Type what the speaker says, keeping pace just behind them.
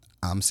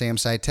I'm Sam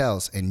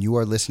Seitels, and you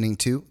are listening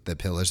to The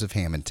Pillars of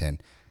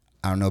Hammonton.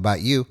 I don't know about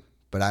you,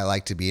 but I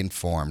like to be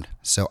informed,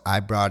 so I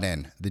brought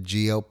in the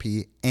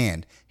GOP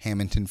and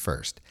Hammonton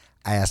First.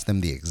 I asked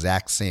them the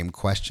exact same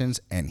questions,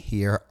 and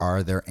here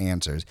are their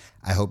answers.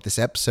 I hope this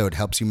episode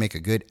helps you make a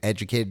good,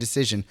 educated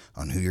decision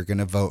on who you're going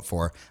to vote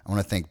for. I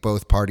want to thank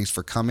both parties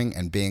for coming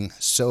and being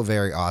so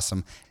very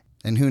awesome,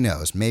 and who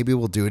knows, maybe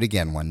we'll do it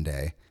again one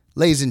day.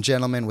 Ladies and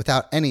gentlemen,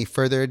 without any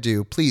further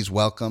ado, please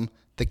welcome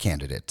the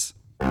candidates.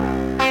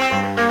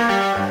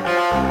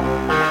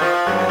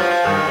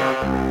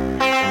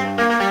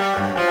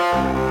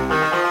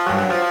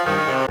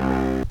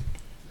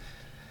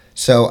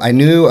 So I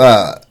knew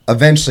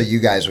eventually you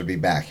guys would be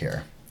back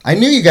here. I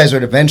knew you guys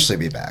would eventually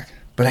be back,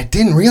 but I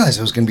didn't realize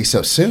it was going to be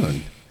so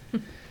soon.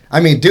 I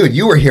mean, dude,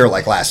 you were here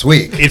like last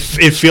week. It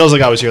feels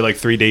like I was here like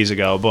 3 days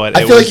ago, but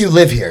I feel like you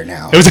live here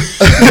now. It was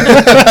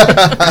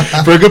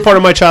for a good part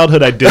of my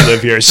childhood, I did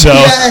live here. So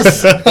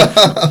yes.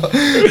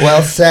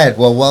 Well said.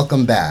 Well,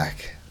 welcome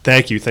back.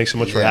 Thank you. Thanks so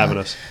much for having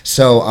us.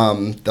 So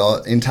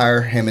the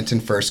entire Hammonton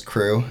First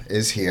crew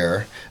is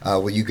here.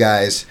 Will you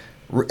guys...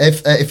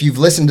 If you've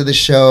listened to the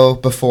show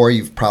before,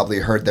 you've probably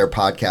heard their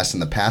podcast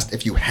in the past.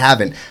 If you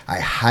haven't, I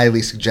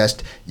highly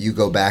suggest you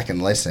go back and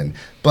listen.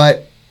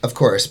 But, of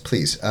course,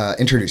 please,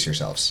 introduce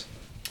yourselves.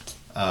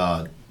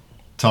 Tom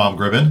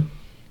Gribben.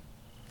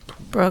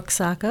 Brooke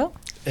Sacco.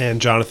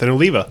 And Jonathan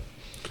Oliva.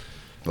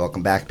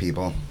 Welcome back,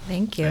 people.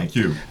 Thank you. Thank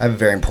you. I have a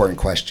very important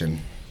question.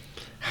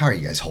 How are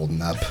you guys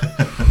holding up?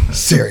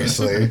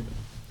 Seriously.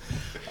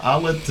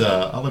 I'll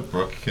let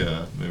Brooke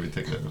maybe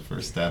take the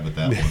first stab at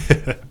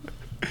that one.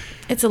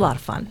 It's a lot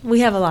of fun. We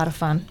have a lot of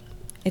fun.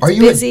 It's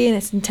busy and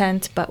it's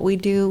intense, but we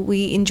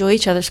enjoy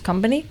each other's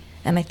company,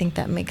 and I think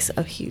that makes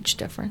a huge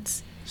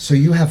difference. So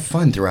you have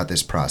fun throughout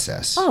this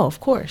process? Oh, of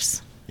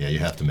course. Yeah, you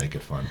have to make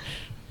it fun.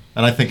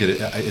 And I think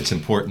it's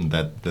important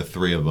that the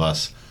three of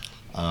us,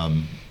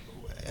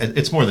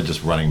 it's more than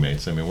just running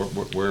mates. I mean,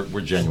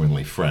 we're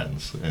genuinely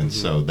friends, and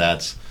so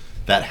that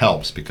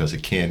helps because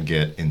it can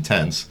get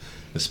intense,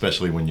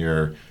 especially when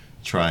you're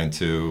trying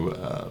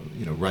to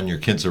run your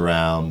kids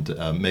around,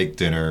 make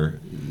dinner,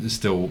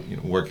 still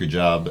work your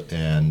job,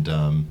 and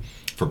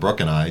for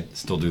Brooke and I,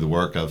 still do the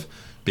work of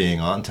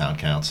being on town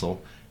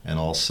council and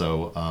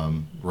also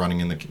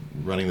running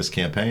this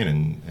campaign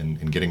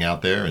and getting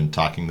out there and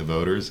talking to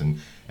voters and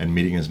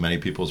meeting as many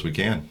people as we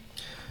can.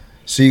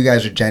 So you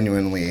guys are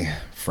genuinely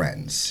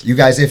friends. You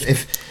guys,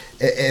 if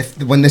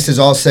when this is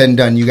all said and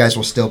done, you guys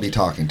will still be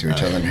talking to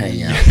each other and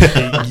hanging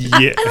out.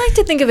 Yeah. I like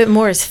to think of it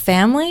more as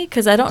family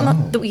because I don't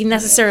know that we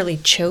necessarily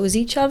chose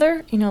each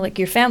other. You know, like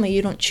your family,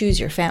 you don't choose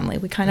your family.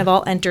 We kind of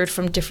all entered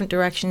from different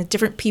directions.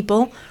 Different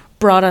people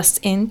brought us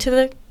into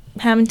the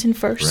Hammonton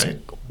First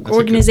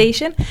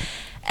organization.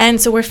 And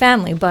so we're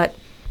family. But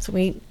so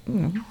we,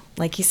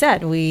 like you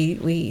said,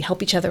 we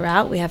help each other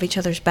out. We have each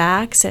other's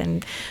backs,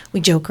 and we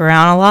joke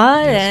around a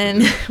lot,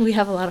 and we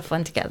have a lot of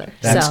fun together.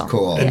 That's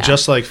cool. And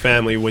just like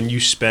family, when you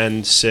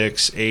spend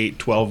 6, 8,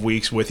 12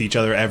 weeks with each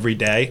other every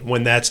day,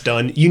 when that's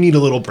done, you need a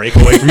little break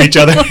away from each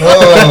other.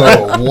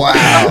 Oh,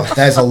 wow.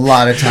 That's a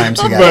lot of time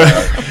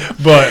together.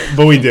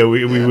 But we do.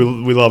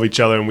 We love each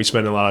other, and we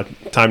spend a lot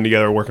of time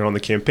together working on the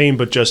campaign,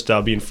 but just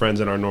being friends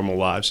in our normal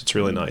lives. It's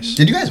really nice.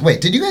 Did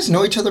you guys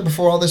know each other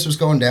before all this was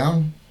going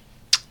down?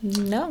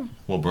 No.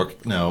 Well, Brooke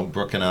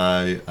and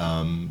I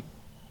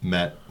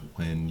met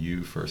when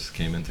you first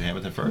came into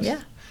Hammonton First.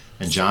 Yeah.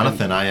 And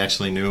Jonathan, I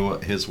actually knew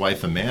his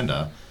wife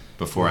Amanda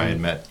before I had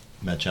met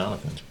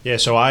Jonathan. Yeah,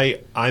 so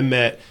I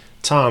met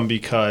Tom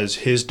because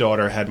his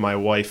daughter had my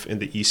wife in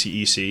the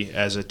ECEC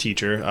as a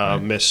teacher,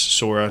 Miss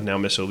Sora, now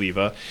Miss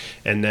Oliva.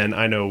 And then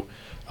I know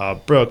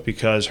Brooke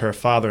because her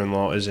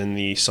father-in-law is in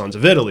the Sons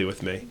of Italy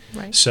with me.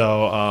 Right.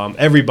 So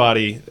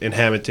everybody in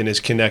Hammonton is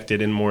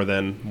connected in more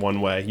than one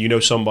way. You know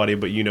somebody,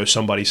 but you know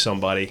somebody,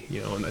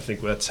 and I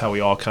think that's how we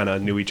all kind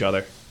of knew each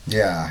other.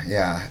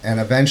 Yeah. And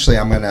eventually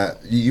I'm going to...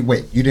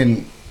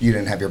 You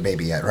didn't have your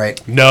baby yet,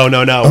 right? No.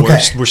 Okay.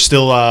 We're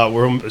still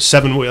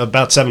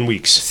about 7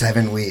 weeks.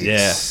 7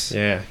 weeks.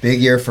 Yeah.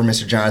 Big year for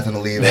Mr. Jonathan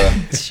Oliva.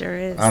 It sure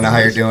is. I don't know how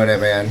you're doing it,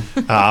 man.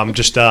 I'll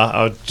just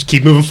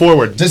keep moving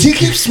forward. Does he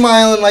keep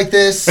smiling like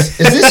this?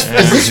 Is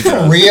this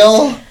for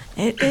real?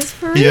 It is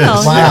for real.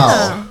 Yes.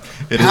 Wow.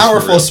 It is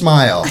Powerful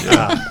smile.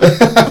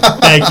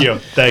 Thank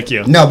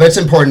you. No, but it's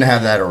important to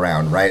have that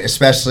around, right?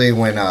 Especially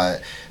when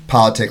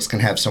politics can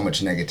have so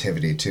much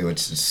negativity too.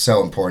 It's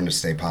so important to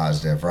stay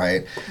positive,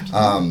 right?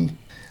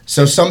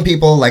 So some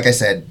people, like I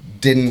said,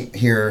 didn't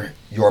hear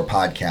your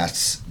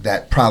podcasts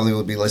that probably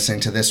will be listening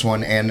to this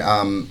one, and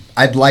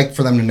I'd like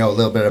for them to know a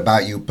little bit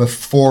about you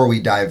before we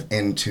dive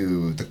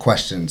into the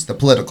questions, the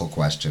political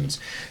questions.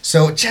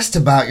 So just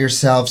about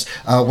yourselves.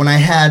 When I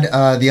had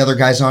the other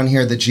guys on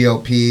here, the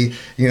GOP,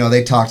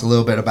 they talked a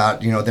little bit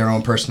about, their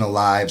own personal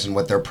lives and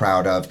what they're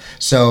proud of.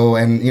 So,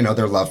 and,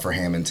 their love for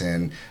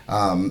Hammonton.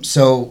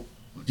 So,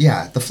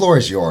 yeah, the floor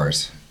is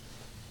yours.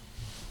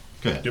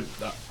 Good.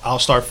 I'll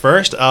start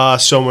first.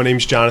 So my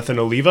name's Jonathan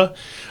Oliva.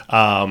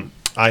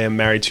 I am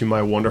married to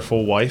my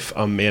wonderful wife,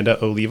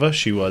 Amanda Oliva.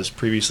 She was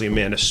previously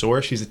Amanda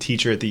Soar. She's a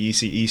teacher at the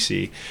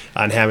ECEC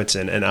in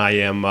Hammonton, and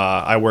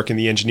I work in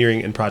the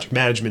engineering and project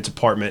management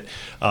department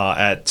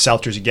at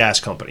South Jersey Gas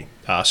Company.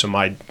 So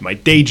my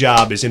day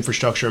job is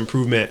infrastructure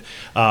improvement,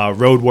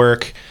 road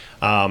work,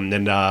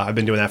 and I've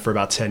been doing that for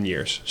about 10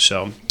 years.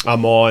 So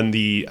I'm on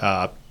the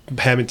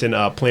Hammonton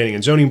Planning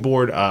and Zoning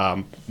Board,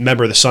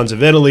 member of the Sons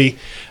of Italy,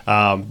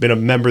 been a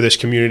member of this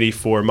community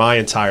for my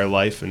entire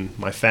life and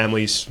my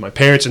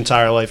parents'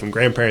 entire life and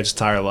grandparents'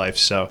 entire life.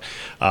 So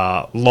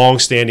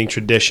long-standing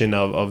tradition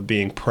of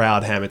being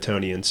proud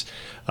Hammontonians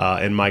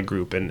in my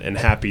group, and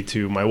happy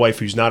to my wife,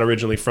 who's not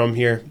originally from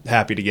here,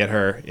 happy to get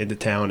her into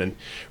town, and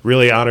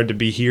really honored to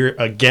be here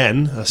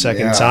again a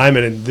second time,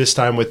 and this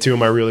time with two of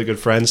my really good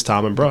friends,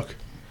 Tom and Brooke.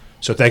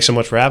 So thanks so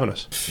much for having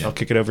us. I'll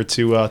kick it over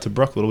to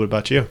Brooke, a little bit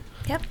about you.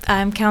 Yep,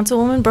 I'm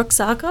Councilwoman Brooke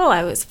Sacco.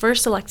 I was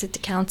first elected to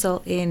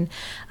council in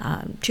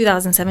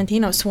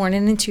 2017. I was sworn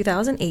in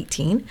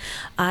 2018.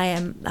 I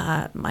am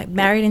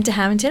married into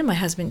Hammonton. My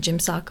husband, Jim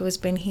Sacco, has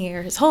been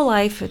here his whole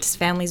life. His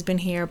family's been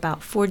here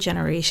about 4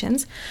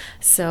 generations.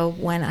 So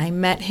when I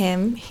met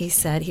him, he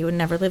said he would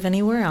never live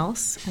anywhere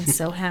else. And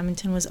so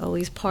Hammonton was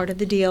always part of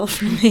the deal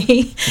for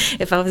me.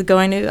 If I was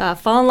going to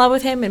fall in love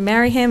with him and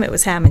marry him, it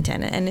was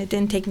Hammonton. And it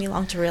didn't take me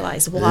long to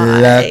realize why.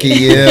 Lucky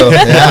you.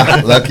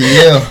 Yeah, lucky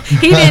you.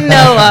 He didn't know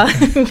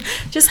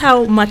just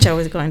how much I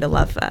was going to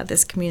love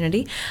this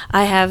community.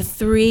 I have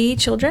 3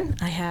 children.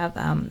 I have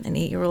an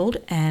 8-year-old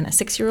and a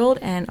 6-year-old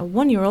and a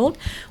 1-year-old,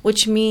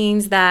 which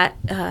means that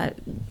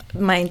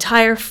my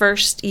entire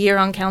first year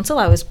on council,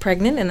 I was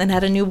pregnant and then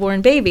had a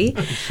newborn baby.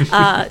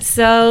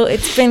 So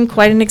it's been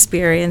quite an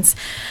experience.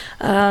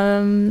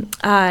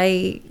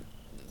 I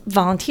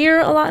volunteer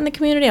a lot in the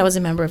community. I was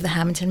a member of the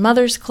Hammonton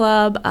Mothers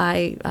Club.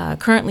 I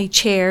currently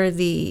chair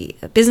the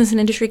Business and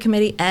Industry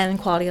Committee and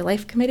Quality of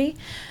Life Committee.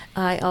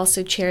 I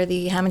also chair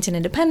the Hammonton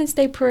Independence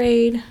Day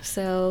Parade,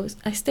 so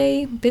I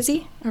stay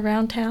busy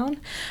around town.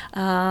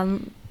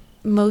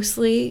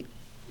 Mostly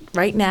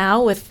right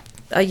now with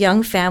a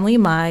young family,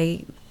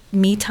 my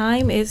me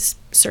time is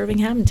serving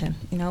Hammonton.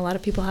 You know, a lot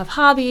of people have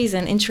hobbies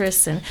and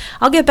interests, and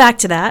I'll get back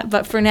to that.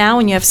 But for now,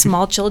 when you have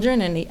small children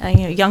and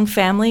a young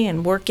family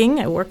and working,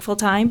 I work full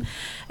time,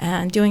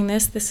 and doing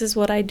this is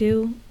what I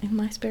do in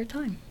my spare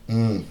time.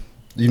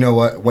 You know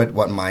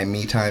what my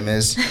me time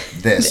is?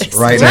 This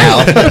right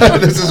now.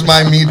 This is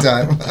my me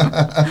time.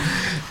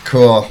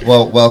 Cool.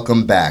 Well,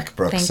 welcome back,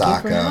 Brooke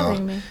Sacco. Thank you for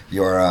having me.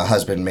 Your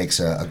husband makes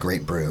a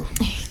great brew.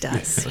 He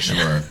does. For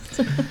sure.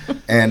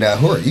 And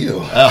who are you?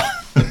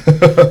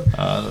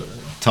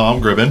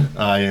 Tom Gribben.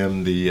 I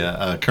am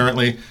the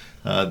currently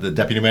the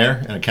deputy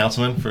mayor and a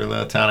councilman for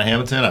the town of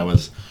Hammonton. I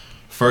was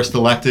first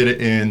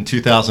elected in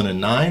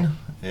 2009.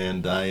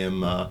 And I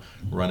am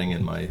running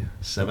in my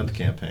 7th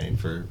campaign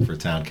for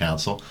town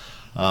council.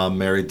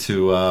 Married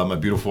to my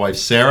beautiful wife,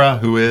 Sarah,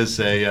 who is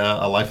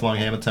a lifelong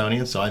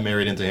Hammontonian, so I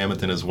married into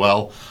Hammonton as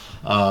well.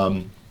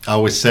 I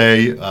always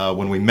say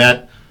when we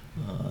met,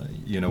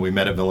 we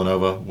met at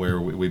Villanova,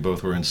 where we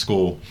both were in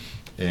school,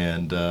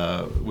 and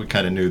we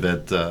kind of knew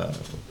that,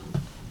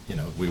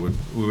 we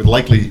would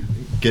likely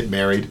get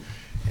married.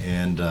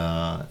 And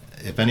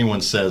if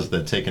anyone says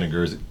that taking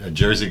a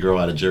Jersey girl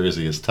out of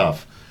Jersey is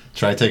tough,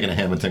 try taking a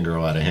Hammonton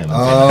girl out of Hammonton.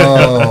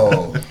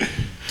 Oh,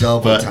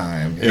 double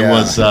time. It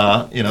was,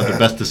 the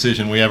best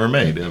decision we ever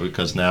made,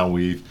 because now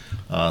we've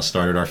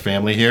started our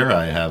family here.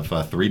 I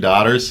have 3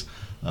 daughters,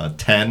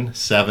 10,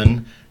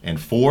 7,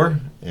 and 4,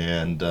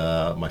 and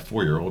my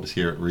 4-year-old is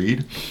here at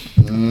Reed.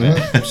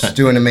 She's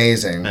doing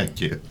amazing. Thank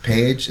you.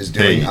 Paige is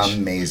doing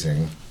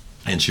amazing.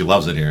 And she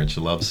loves it here, and she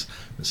loves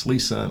Miss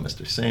Lisa,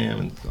 Mr. Sam,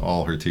 and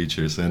all her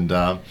teachers. And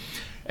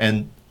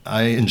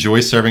I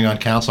enjoy serving on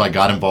council. I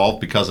got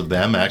involved because of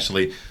them.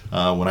 Actually,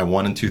 when I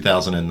won in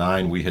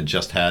 2009, we had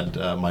just had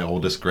my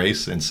oldest,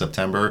 Grace, in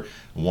September,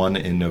 won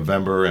in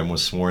November, and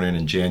was sworn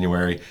in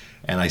January.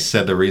 And I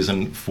said the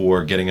reason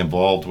for getting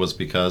involved was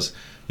because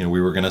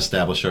we were going to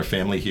establish our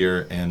family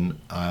here, and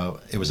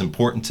it was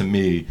important to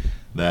me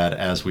that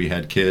as we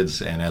had kids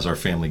and as our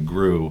family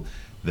grew,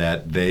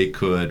 that they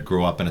could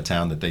grow up in a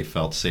town that they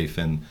felt safe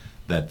in,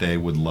 that they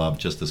would love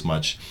just as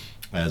much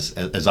as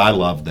I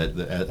loved, that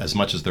as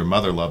much as their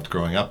mother loved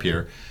growing up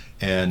here,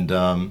 and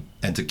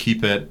to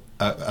keep it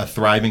a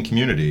thriving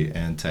community,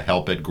 and to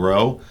help it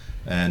grow,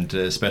 and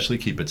to especially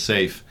keep it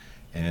safe.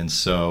 And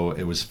so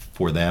it was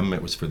for them,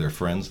 it was for their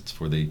friends, it's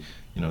for the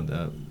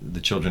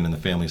children and the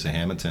families of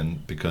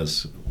Hammonton,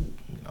 because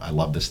I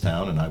love this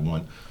town and I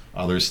want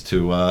others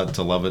to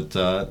love it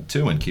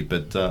too, and keep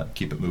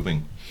it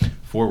moving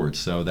forward.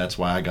 So that's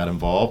why I got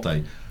involved.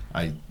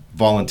 I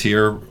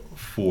volunteer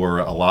for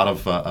a lot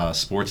of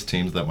sports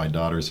teams that my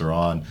daughters are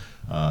on.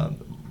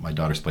 My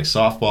daughters play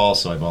softball,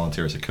 so I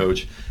volunteer as a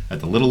coach at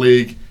the Little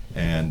League,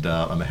 and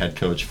I'm a head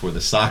coach for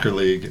the soccer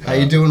league. How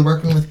you doing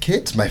working with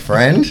kids, my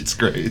friend? It's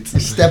great. You're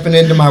stepping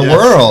into my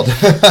world.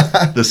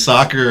 The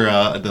soccer,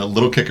 the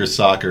Little Kicker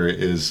soccer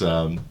is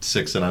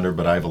 6 and under,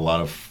 but I have a lot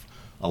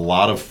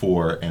of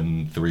 4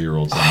 and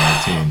 3-year-olds on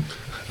my team.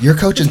 You're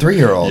coaching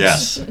 3-year-olds.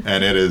 Yes,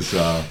 and it is.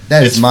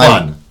 It's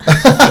fun.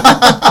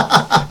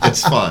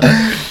 It's fun.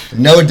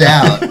 No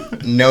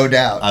doubt. No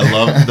doubt. I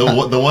love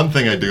the one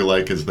thing I do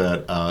like is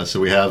that so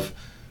we have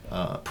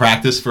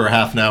practice for a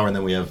half an hour and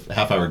then we have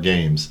half-hour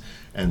games.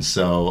 And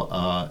so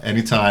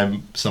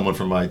anytime someone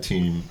from my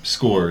team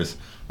scores,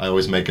 I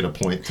always make it a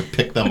point to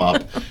pick them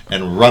up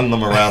and run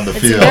them around the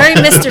field. It's very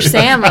Mr.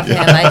 Sam of him,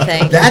 I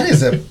think. That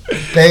is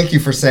thank you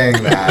for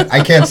saying that.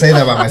 I can't say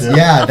that by myself.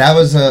 Yeah, that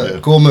was a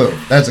cool move.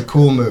 That's a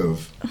cool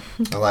move.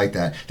 I like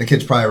that. The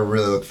kids probably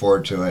really look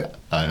forward to it.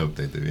 I hope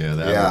they do.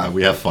 Yeah,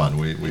 we have fun.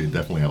 We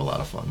definitely have a lot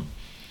of fun.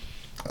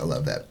 I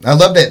love that. I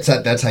love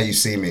that. That's how you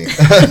see me.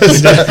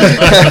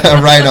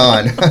 Right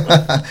on.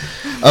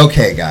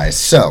 Okay, guys.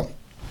 So,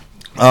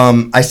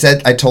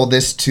 I told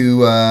this to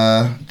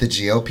the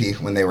GOP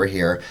when they were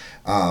here.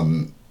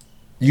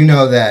 You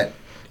know that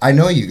I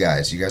know you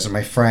guys. You guys are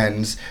my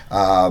friends.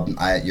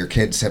 Your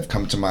kids have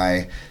come to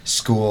my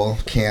school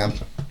camp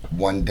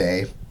one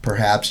day.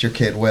 Perhaps your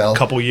kid will. A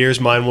couple years,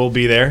 mine will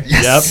be there.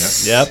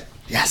 Yes. Yep.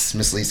 Yes,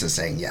 Miss Lisa's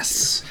saying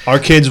yes. Our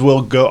kids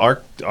will go.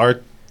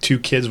 Our 2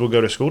 kids will go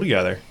to school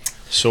together.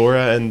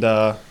 Sora and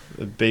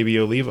baby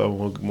Oliva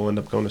will end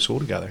up going to school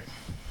together.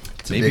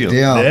 It's a big deal.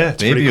 Yeah,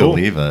 it's baby pretty cool.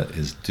 Oliva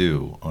is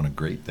due on a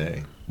great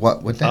day.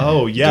 What day?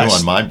 Oh, yes. Due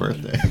on my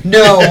birthday.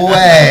 No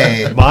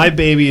way. My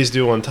baby is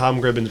due on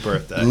Tom Gribben's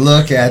birthday.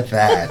 Look at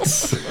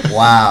that.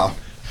 Wow.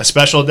 A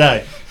special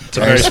day. It's a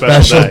Very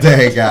very special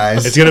day,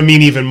 guys. It's going to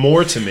mean even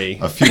more to me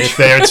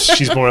if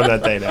she's born on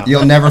that day now.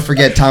 You'll never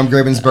forget Tom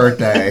Gribben's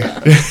birthday.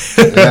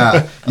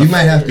 Yeah. You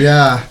might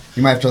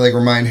have to like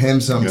remind him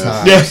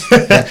sometimes. Yeah.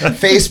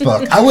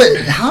 Facebook.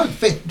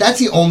 That's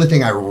the only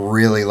thing I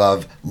really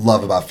love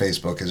about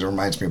Facebook is it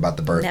reminds me about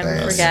the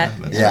birthdays. Never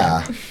forget.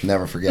 Yeah.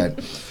 Never forget.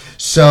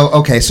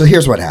 So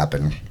here's what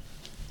happened.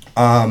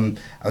 I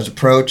was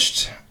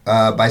approached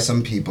by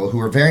some people who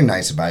were very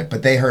nice about it,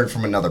 but they heard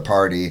from another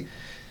party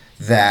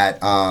that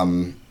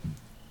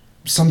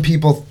some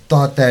people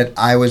thought that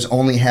I was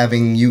only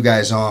having you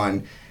guys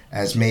on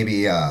as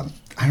maybe, I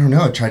don't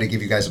know, try to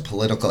give you guys a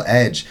political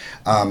edge.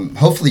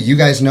 Hopefully you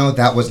guys know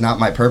that was not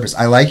my purpose.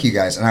 I like you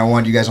guys, and I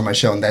wanted you guys on my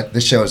show, and that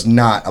this show is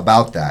not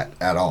about that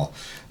at all.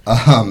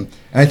 And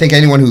I think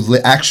anyone who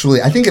I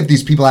think if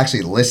these people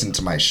actually listened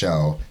to my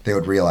show, they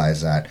would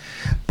realize that.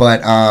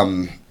 But,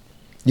 I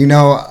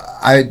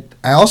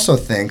also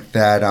think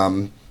that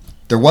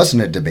there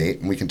wasn't a debate,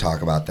 and we can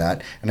talk about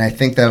that. And I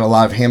think that a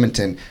lot of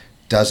Hammonton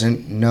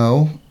doesn't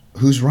know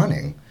who's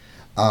running.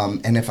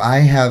 And if I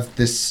have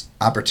this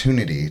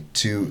opportunity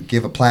to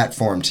give a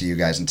platform to you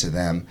guys and to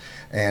them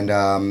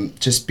and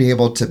just be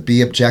able to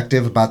be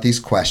objective about these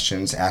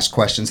questions, ask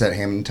questions that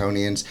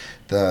Hammontonians,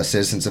 the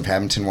citizens of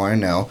Hammonton want to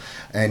know,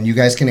 and you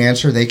guys can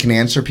answer, they can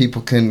answer,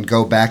 people can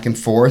go back and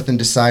forth and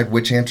decide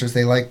which answers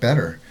they like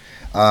better.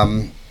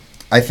 I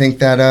think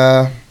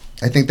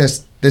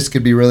this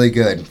could be really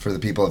good for the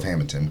people of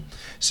Hammonton.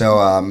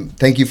 So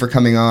thank you for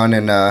coming on,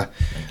 and are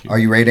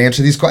you ready to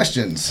answer these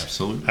questions?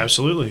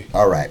 Absolutely.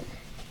 All right.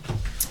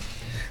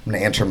 I'm going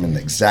to answer them in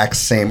the exact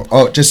same.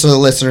 Oh, just so the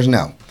listeners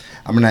know,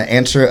 I'm going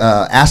to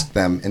ask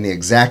them in the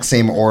exact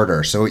same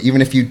order. So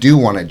even if you do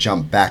want to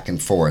jump back and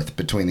forth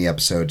between the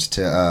episodes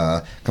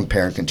to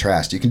compare and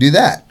contrast, you can do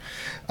that.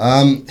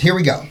 Here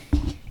we go.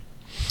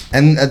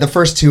 And the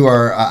first 2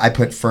 are I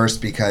put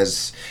first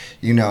because,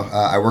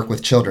 I work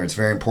with children. It's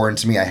very important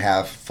to me. I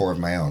have 4 of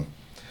my own.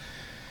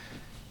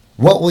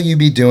 What will you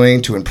be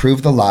doing to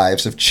improve the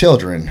lives of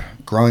children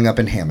growing up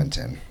in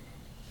Hammonton?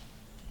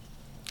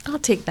 I'll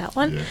take that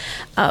one.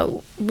 Yeah.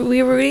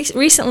 We were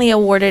recently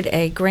awarded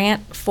a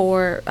grant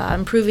for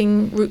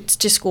improving routes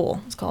to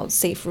school. It's called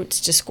Safe Routes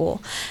to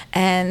School.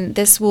 And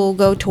this will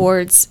go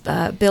towards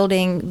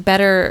building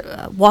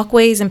better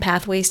walkways and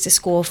pathways to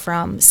school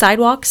from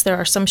sidewalks. There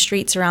are some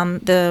streets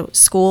around the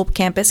school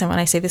campus, and when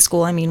I say the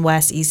school, I mean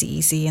West,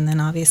 ECEC, and then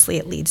obviously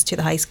it leads to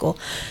the high school.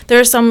 There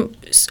are some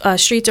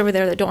streets over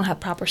there that don't have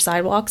proper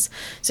sidewalks,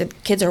 so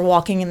kids are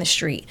walking in the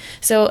street.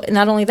 So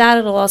not only that,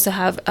 it'll also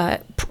have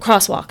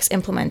crosswalks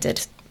implemented.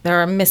 There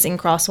are missing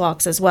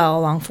crosswalks as well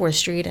along 4th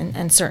Street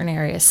and certain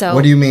areas. So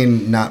what do you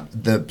mean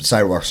not the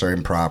sidewalks are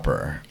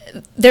improper?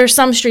 There's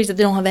some streets that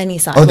they don't have any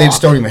sidewalk. Oh, they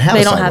just don't even have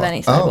a sidewalk. They don't have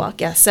any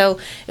sidewalk, yes. So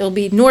it'll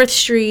be North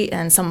Street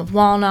and some of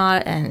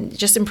Walnut and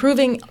just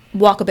improving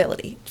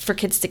walkability for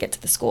kids to get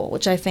to the school,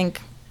 which I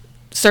think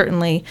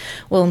certainly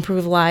will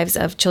improve the lives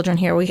of children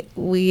here.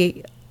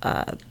 We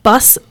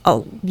bus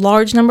a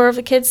large number of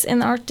the kids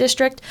in our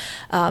district,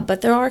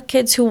 but there are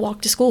kids who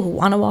walk to school, who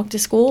want to walk to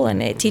school,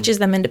 and it teaches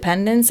them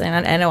independence.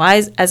 And I know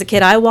as a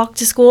kid, I walked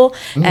to school,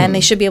 and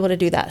they should be able to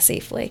do that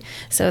safely.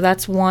 So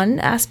that's one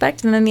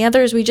aspect. And then the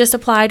other is we just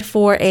applied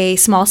for a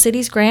Small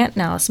Cities grant.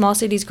 Now, a Small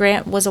Cities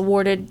grant was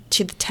awarded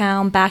to the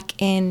town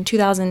back in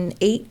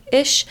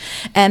 2008-ish,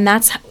 and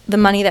that's the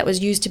money that was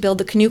used to build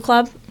the Canoe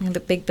Club,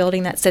 the big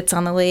building that sits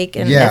on the lake.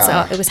 And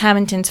it was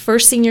Hammonton's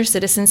first senior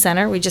citizen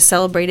center. We just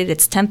celebrated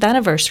its 10th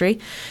anniversary.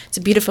 It's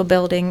a beautiful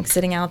building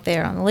sitting out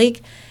there on the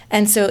lake.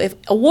 And so if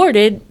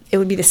awarded, It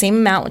would be the same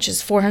amount, which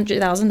is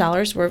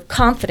 $400,000. We're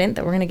confident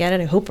that we're going to get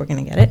it. I hope we're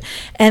going to get it.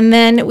 And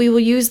then we will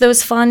use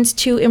those funds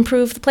to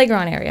improve the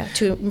playground area,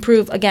 to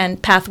improve, again,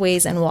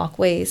 pathways and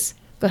walkways.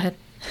 Go ahead.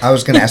 I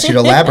was going to ask you to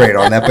elaborate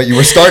on that, but you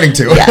were starting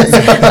to. Yes.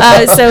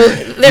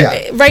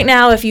 Right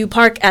now, if you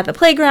park at the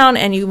playground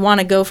and you want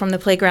to go from the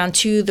playground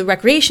to the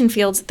recreation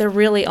fields, there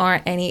really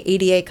aren't any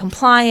ADA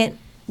compliant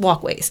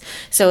walkways.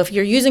 So if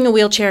you're using a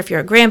wheelchair, if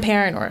you're a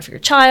grandparent or if you're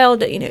a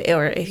child,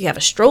 or if you have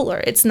a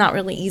stroller, it's not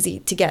really easy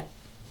to get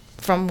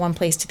from one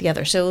place to the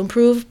other. So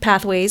improve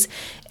pathways,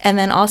 and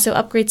then also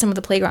upgrade some of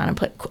the playground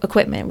and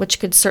equipment,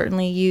 which could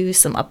certainly use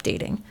some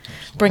updating.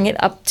 Bring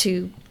it up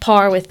to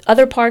par with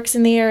other parks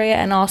in the area,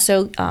 and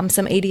also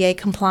some ADA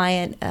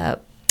compliant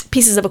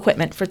pieces of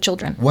equipment for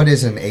children. What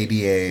is an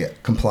ADA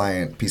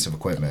compliant piece of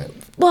equipment?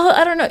 Well,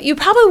 I don't know. You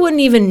probably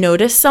wouldn't even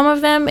notice some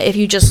of them if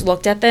you just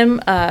looked at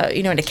them,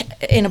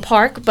 in a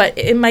park. But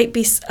it might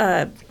be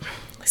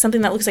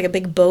something that looks like a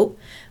big boat,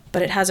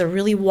 but it has a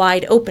really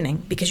wide opening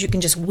because you can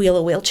just wheel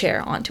a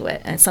wheelchair onto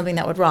it, and it's something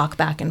that would rock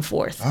back and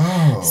forth.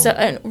 Oh.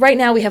 So right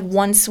now we have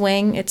one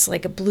swing. It's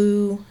like a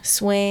blue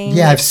swing.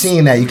 Yeah, I've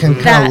seen that. You can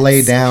kind of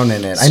lay down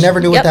in it. I never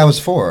knew what that was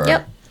for.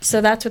 Yep.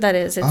 So that's what that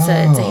is. It's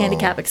a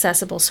handicap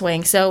accessible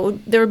swing. So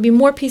there would be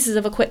more pieces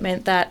of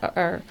equipment that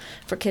are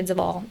for kids of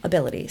all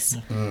abilities.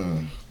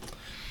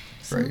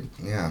 Great.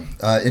 Yeah.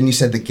 And you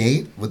said the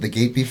gate? Would the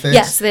gate be fixed?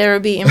 Yes, there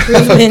would be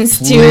improvements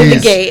to the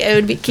gate. It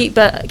would be keep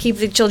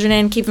the children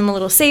in, keep them a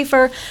little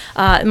safer.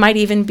 It might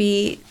even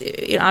be,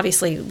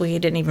 obviously we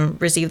didn't even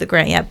receive the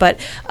grant yet, but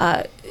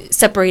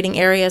separating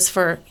areas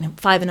for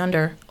 5 and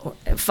under or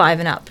 5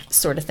 and up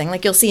sort of thing,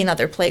 like you'll see in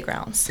other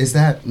playgrounds. Is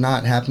that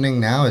not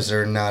happening now? Is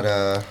there not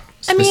a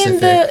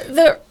specific... I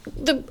mean,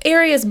 the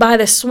areas by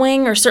the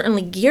swing are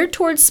certainly geared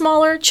towards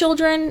smaller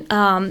children,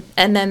 and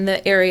then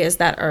the areas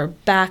that are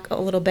back a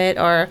little bit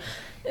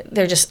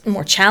they're just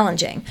more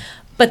challenging.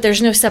 But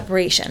there's no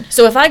separation.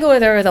 So if I go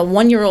there with a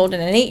 1-year-old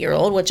and an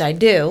 8-year-old, which I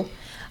do,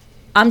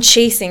 I'm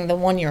chasing the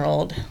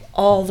 1-year-old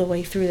all the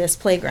way through this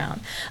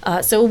playground.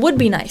 So it would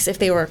be nice if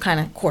they were kind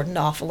of cordoned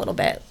off a little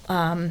bit.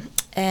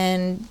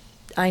 And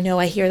I know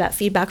I hear that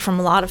feedback from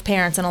a lot of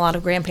parents and a lot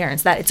of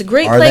grandparents that it's a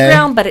great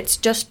playground, but it's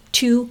just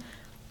too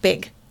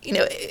big.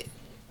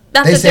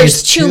 Not that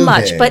there's too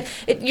much, but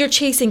you're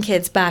chasing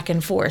kids back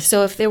and forth.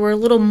 So if there were a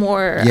little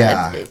more...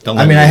 Yeah.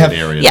 Delineated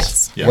areas.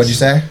 Yes. What'd you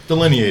say?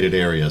 Delineated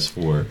areas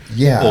for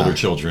older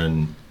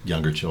children,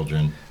 younger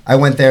children. I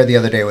went there the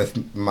other day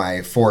with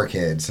my 4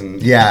 kids,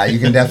 and you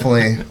can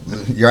definitely...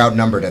 You're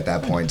outnumbered at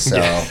that point, so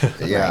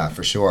yeah,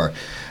 for sure.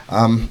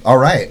 All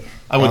right.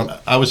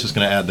 I was just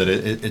going to add that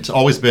it's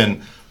always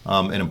been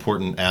an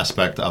important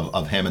aspect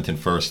of Hammonton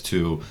First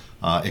to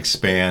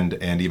expand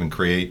and even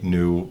create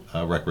new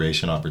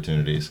recreation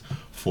opportunities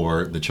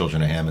for the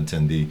children of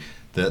Hammonton.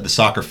 The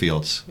soccer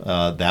fields,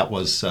 that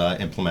was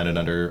implemented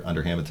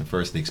under Hammonton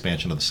First, the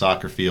expansion of the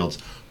soccer fields,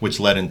 which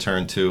led in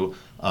turn to,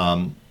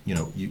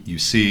 you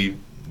see,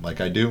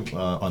 like I do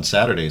on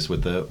Saturdays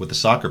with the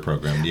soccer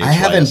program. The I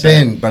haven't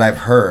been, but I've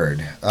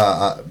heard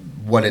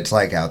what it's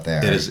like out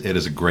there. It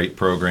is a great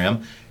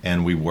program,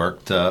 and we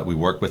worked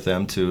with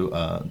them to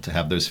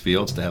have those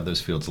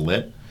fields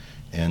lit.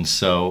 And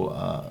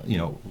so,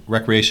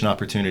 recreation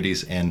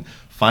opportunities and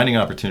finding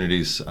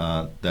opportunities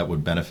that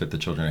would benefit the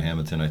children of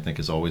Hammonton, I think,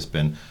 has always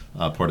been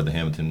part of the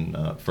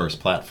Hammonton First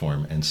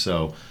platform. And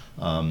so,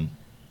 I'm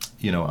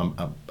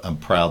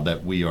proud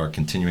that we are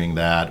continuing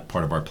that.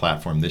 Part of our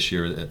platform this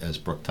year, as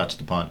Brooke touched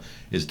upon,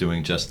 is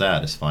doing just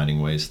that, is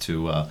finding ways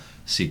to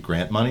seek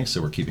grant money.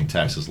 So we're keeping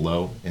taxes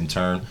low in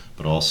turn,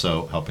 but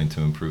also helping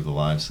to improve the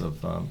lives of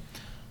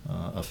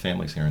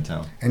families here in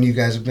town. And you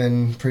guys have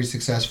been pretty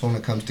successful when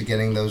it comes to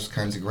getting those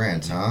kinds of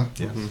grants, huh?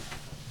 Yeah.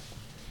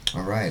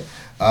 All right.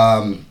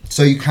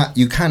 So you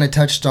kind of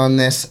touched on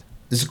this.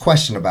 There's a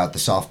question about the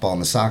softball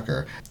and the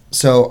soccer.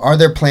 So are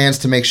there plans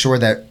to make sure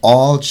that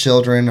all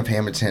children of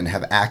Hammonton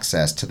have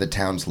access to the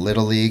town's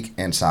Little League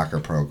and soccer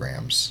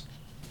programs?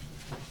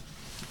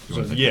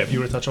 So, if you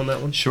want to touch on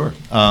that one. Sure.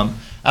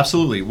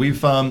 Absolutely.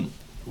 We've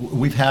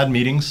had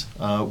meetings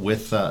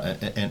with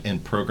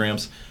and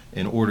programs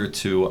in order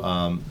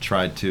to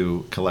try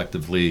to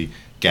collectively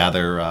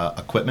gather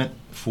equipment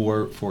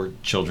for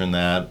children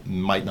that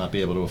might not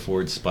be able to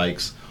afford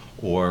spikes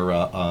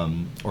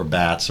or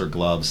bats or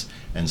gloves,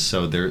 and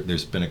so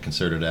there's been a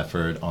concerted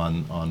effort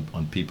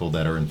on people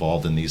that are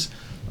involved in these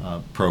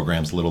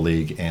programs, Little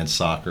League and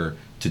soccer,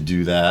 to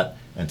do that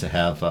and to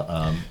have.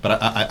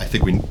 But I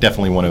think we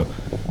definitely want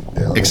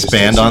to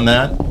expand on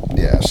that.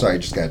 Yeah, sorry,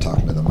 just got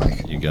talking to the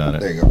mic. You got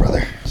it. There you go,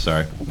 brother.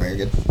 Sorry. No, you're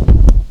good.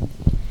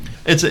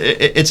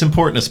 It's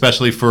important,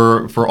 especially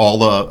for all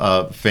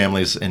the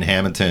families in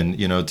Hammonton,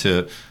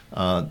 to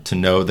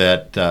know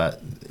that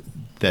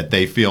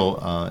they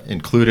feel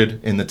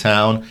included in the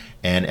town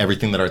and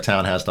everything that our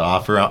town has to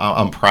offer.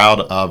 I'm proud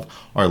of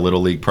our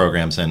Little League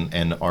programs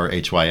and our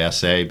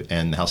HYSA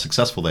and how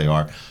successful they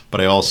are,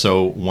 but I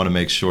also want to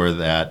make sure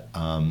that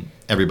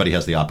everybody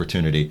has the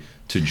opportunity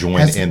to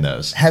join in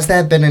those. Has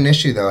that been an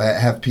issue, though?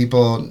 Have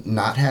people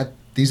not had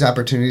these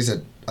opportunities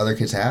that other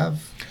kids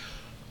have?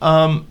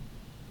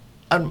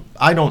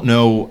 I don't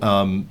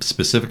know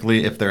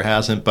specifically if there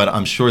hasn't, but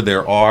I'm sure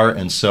there are.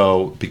 And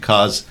so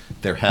because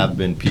there have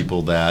been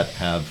people that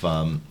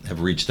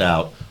have reached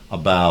out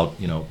about,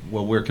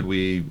 well, where could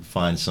we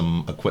find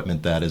some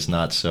equipment that is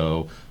not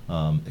so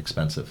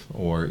expensive?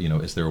 Or,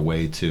 is there a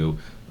way to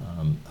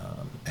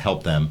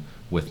help them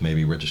with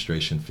maybe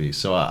registration fees?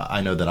 So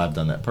I know that I've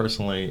done that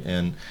personally.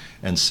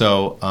 And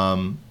so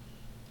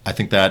I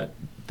think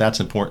that's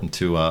important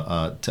to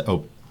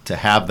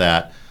have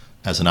that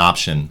as an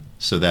option,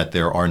 so that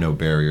there are no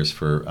barriers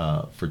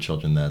for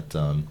children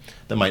that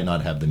might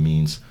not have the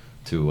means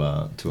to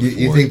afford.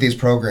 You think these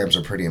programs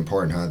are pretty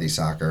important, huh? These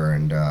soccer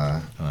and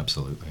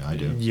Absolutely, I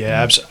do.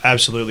 Yeah,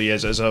 absolutely.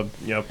 As a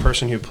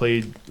person who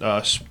played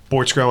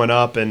sports growing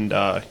up, and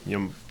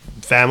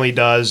family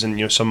does,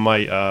 and some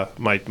of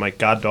my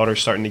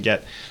goddaughter's starting to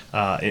get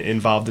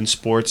involved in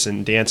sports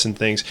and dance and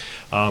things.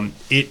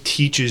 It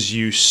teaches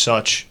you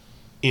such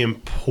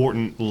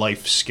important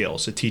life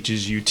skills. It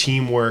teaches you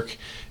teamwork.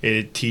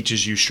 It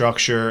teaches you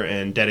structure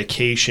and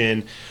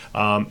dedication.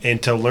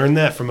 And to learn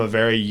that from a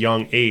very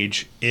young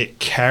age, it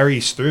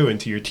carries through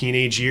into your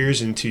teenage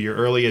years, into your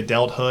early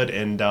adulthood,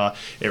 and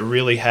it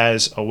really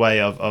has a way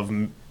of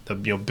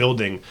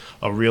building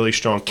a really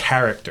strong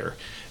character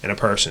in a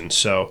person.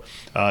 So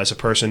as a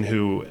person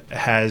who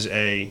has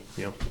a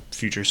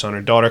future son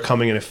or daughter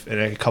coming in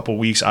a couple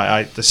weeks,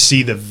 I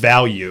see the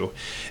value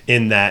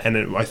in that,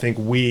 and I think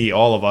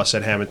all of us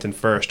at Hammonton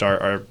First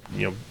are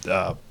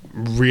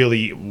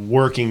really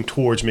working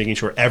towards making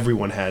sure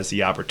everyone has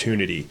the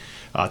opportunity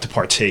to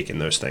partake in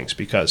those things,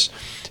 because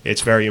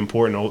it's very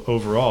important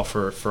overall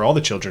for all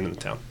the children in the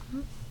town.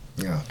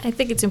 yeah. I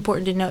think it's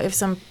important to know, if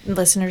some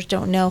listeners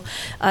don't know,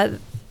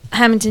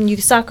 Hammonton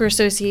Youth Soccer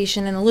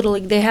Association and the Little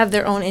League, they have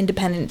their own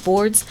independent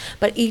boards,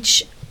 but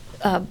each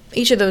of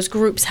those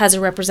groups has a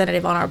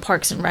representative on our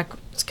Parks and Rec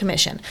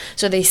Commission.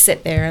 So they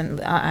sit there, and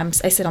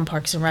I sit on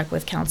Parks and Rec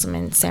with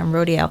Councilman Sam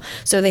Rodeo.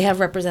 So they have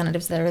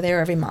representatives that are there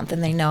every month,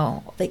 and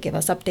they give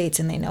us updates,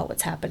 and they know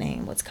what's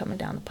happening, what's coming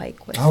down the pike.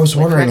 I was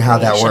wondering how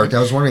that worked. I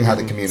was wondering how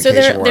the communication So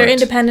they're worked.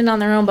 independent on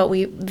their own, but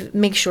we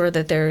make sure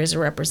that there is a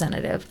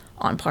representative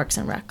on Parks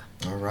and Rec.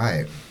 All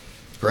right.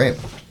 Great.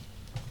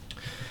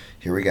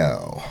 Here we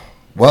go.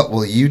 What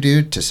will you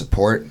do to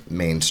support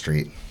Main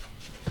Street?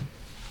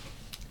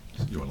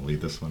 You want to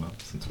lead this one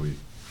up, since we...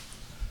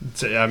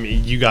 I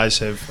mean, you guys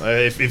have.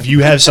 If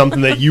you have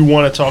something that you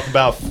want to talk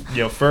about,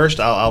 first,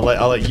 I'll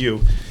let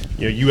you.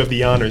 You have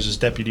the honors as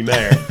deputy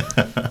mayor.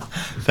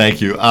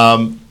 Thank you.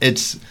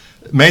 It's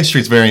Main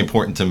Street's very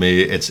important to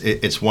me.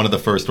 It's one of the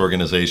first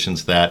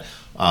organizations that,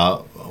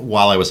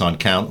 while I was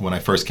when I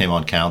first came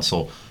on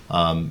council,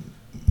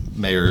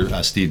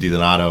 Mayor Steve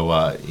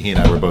DiDonato, he and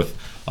I were both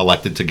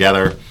elected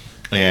together,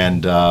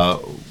 and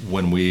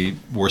when we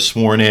were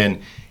sworn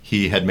in,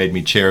 he had made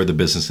me chair of the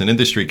Business and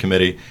Industry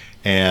Committee,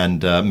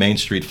 and Main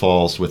Street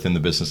falls within the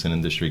Business and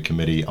Industry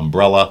Committee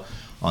umbrella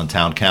on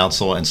town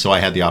council, and so I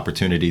had the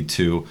opportunity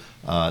to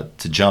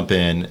jump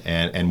in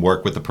and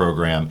work with the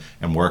program,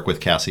 and work with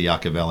Cassie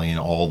Iacovelli and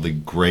all the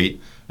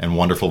great and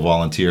wonderful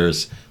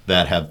volunteers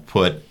that have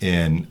put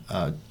in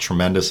a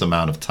tremendous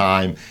amount of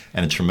time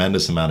and a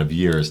tremendous amount of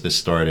years. This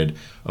started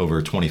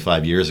over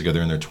 25 years ago.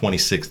 They're in their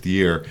 26th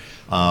year,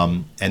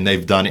 and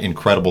they've done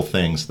incredible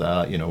things,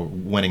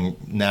 winning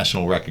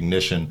national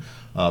recognition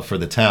for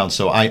the town.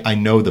 So I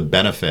know the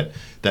benefit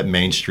that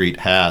Main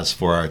Street has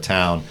for our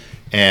town.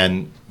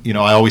 And,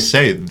 I always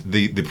say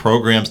the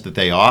programs that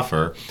they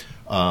offer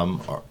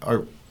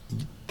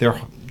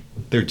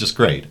they're just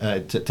great.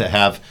 To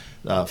have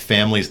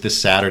families this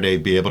Saturday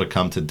be able to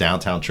come to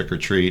downtown trick or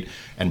treat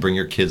and bring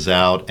your kids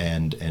out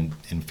and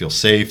feel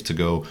safe to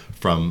go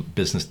from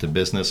business to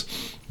business.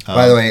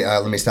 By the way,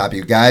 let me stop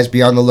you guys.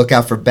 Be on the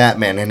lookout for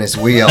Batman and his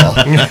wheel.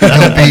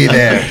 He'll be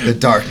there. The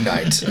Dark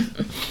Knight.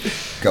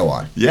 Go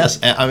on. Yes,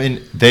 I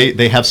mean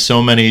they have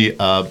so many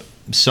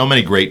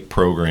great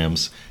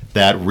programs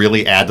that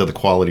really add to the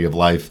quality of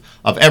life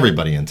of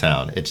everybody in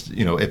town. It's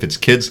if it's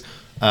kids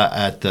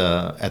at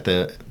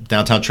the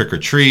downtown trick or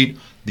treat,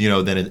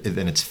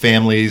 then it's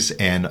families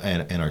and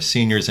our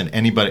seniors and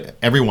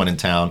everyone in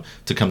town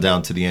to come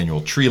down to the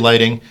annual tree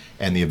lighting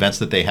and the events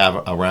that they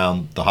have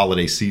around the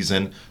holiday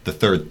season, the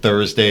third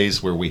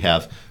Thursdays where we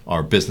have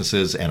our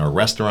businesses and our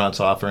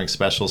restaurants offering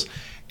specials,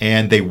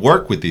 and they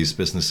work with these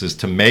businesses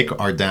to make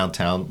our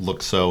downtown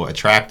look so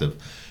attractive.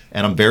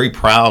 And I'm very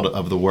proud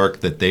of the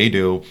work that they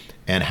do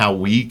and how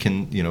we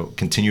can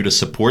continue to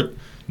support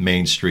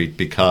Main Street,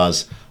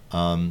 because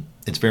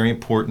it's very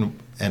important,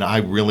 and I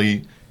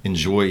really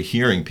enjoy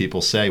hearing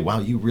people say, wow,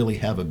 you really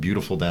have a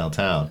beautiful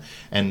downtown.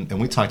 And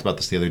we talked about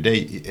this the other day.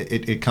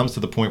 It comes to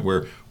the point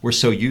where we're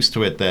so used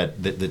to it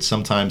that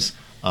sometimes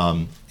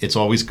it's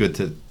always good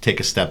to take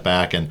a step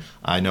back. And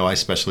I know I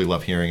especially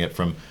love hearing it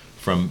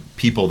from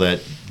people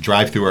that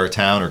drive through our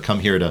town or come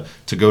here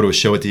to go to a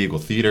show at the Eagle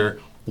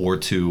Theater or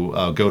to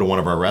go to one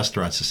of our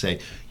restaurants to say,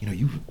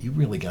 you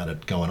really got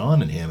it going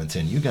on in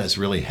Hammonton. You guys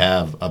really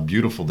have a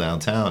beautiful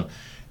downtown.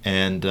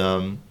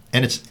 And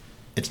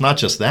it's not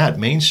just that.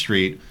 Main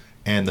Street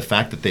and the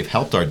fact that they've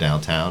helped our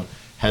downtown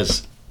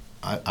has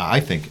I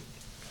think,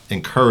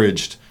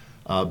 encouraged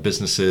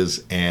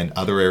businesses and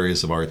other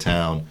areas of our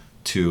town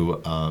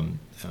to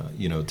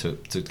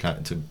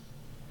to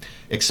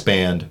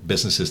expand,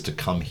 businesses to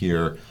come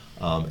here,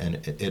 and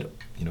it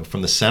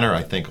from the center,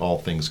 I think all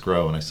things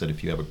grow. And I said,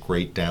 if you have a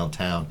great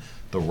downtown,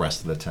 the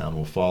rest of the town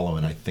will follow.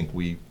 And I think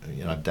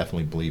I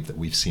definitely believe that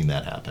we've seen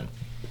that happen.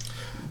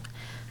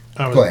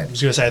 Go ahead. I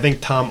was going to say, I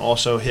think Tom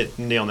also hit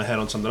nail on the head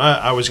on something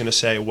I was going to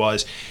say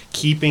was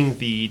keeping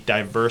the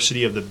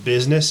diversity of the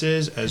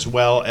businesses as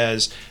well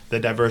as the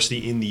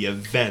diversity in the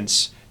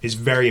events is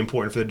very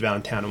important for the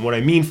downtown. And what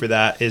I mean for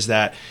that is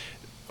that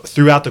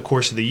throughout the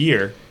course of the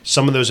year,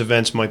 some of those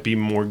events might be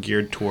more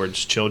geared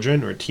towards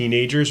children or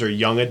teenagers or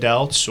young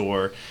adults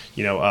or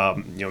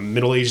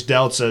middle-aged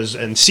adults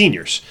and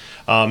seniors.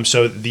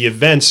 So the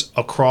events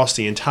across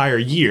the entire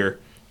year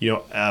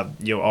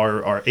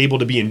are able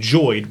to be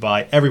enjoyed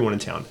by everyone in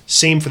town.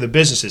 Same for the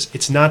businesses.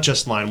 It's not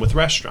just lined with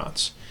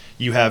restaurants.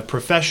 You have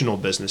professional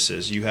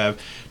businesses. You have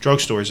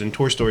drugstores and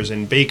toy stores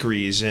and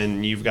bakeries,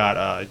 and you've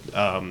got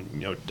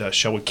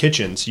Sherwood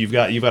kitchens. You've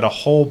got a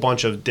whole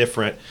bunch of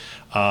different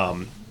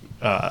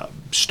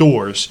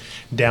stores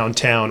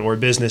downtown or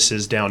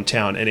businesses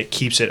downtown, and it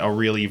keeps it a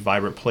really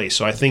vibrant place.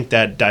 So I think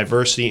that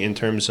diversity in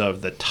terms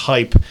of the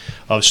type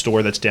of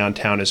store that's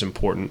downtown is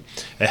important.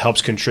 It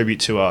helps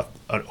contribute to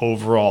an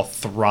overall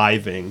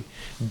thriving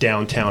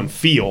downtown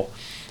feel,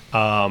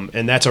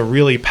 and that's a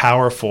really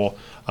powerful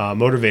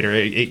motivator.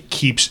 It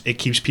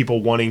keeps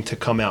people wanting to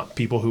come out.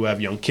 People who have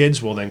young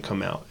kids will then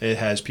come out. It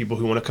has people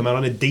who want to come out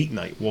on a date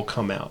night will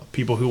come out.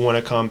 People who want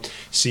to come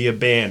see a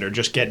band or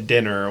just get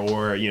dinner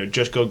or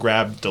just go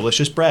grab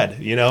delicious bread.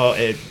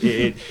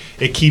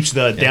 It keeps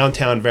the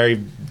downtown very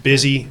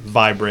busy,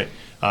 vibrant,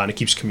 and it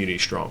keeps community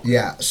strong.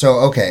 Yeah. So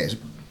okay,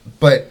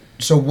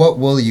 so what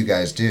will you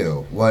guys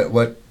do?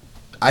 What?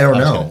 I don't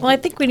know. Well, I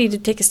think we need to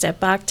take a step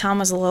back. Tom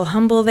was a little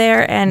humble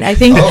there, and I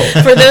think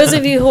for those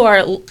of you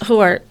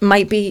who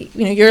might be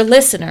your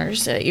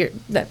listeners,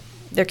 that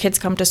their kids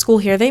come to school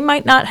here, they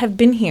might not have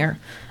been here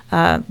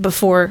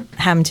before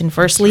Hammonton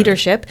First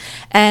leadership,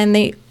 and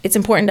it's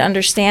important to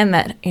understand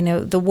that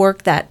the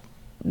work that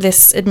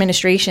this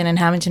administration and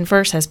Hammonton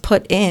First has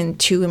put in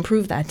to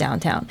improve that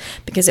downtown,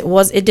 because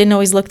it didn't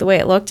always look the way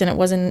it looked, and it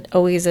wasn't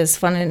always as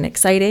fun and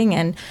exciting,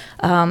 and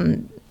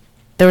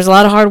there was a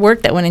lot of hard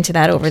work that went into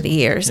that over the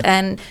years.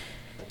 And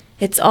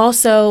it's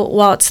also,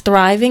 while it's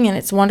thriving and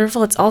it's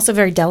wonderful, it's also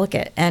very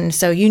delicate. And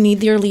so you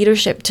need your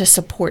leadership to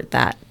support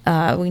that.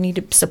 We need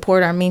to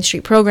support our Main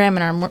Street program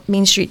and our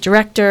Main Street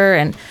director.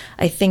 And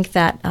I think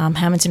that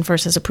Hammonton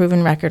First has a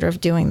proven record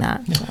of doing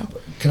that. Yeah. So.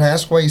 Can I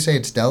ask why you say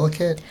it's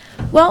delicate?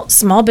 Well,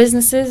 small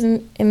businesses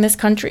in this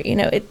country,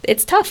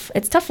 it's tough.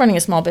 It's tough running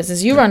a small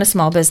business. You run a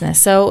small business,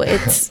 so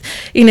it's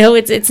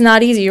it's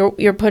not easy.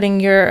 You're putting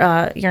your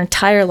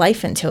entire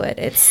life into it.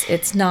 It's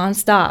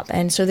nonstop,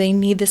 and so they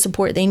need the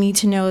support. They need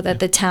to know that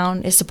the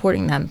town is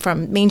supporting them,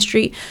 from Main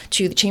Street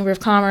to the Chamber of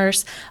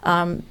Commerce.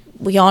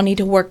 We all need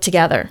to work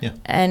together,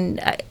 and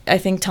I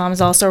think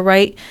Tom's also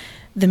right.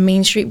 The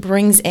Main Street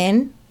brings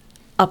in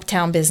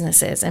uptown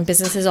businesses and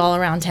businesses all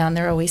around town.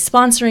 They're always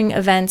sponsoring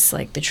events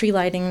like the tree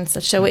lighting and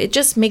such. So it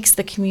just makes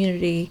the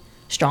community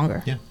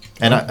stronger. Yeah,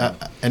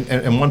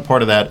 and one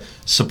part of that,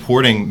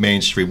 supporting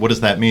Main Street. What does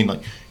that mean?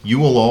 Like, you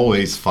will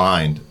always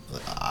find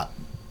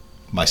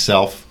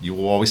myself. You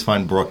will always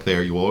find Brooke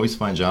there. You will always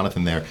find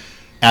Jonathan there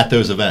at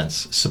those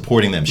events,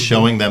 supporting them,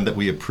 showing them that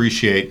we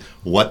appreciate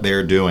what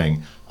they're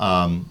doing,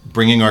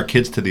 bringing our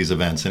kids to these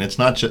events. And it's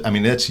not just,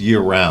 it's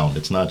year round.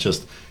 It's not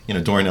just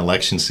during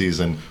election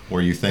season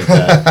where you think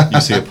that you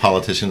see if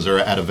politicians are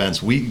at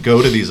events. We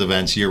go to these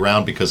events year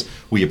round because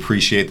we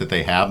appreciate that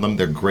they have them.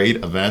 They're great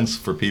events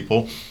for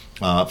people,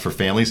 for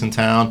families in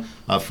town,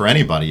 for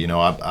anybody.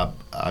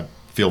 I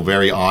feel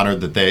very honored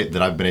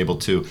that I've been able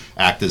to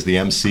act as the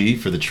MC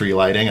for the tree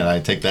lighting, and I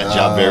take that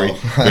job very,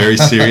 very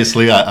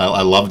seriously.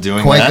 I love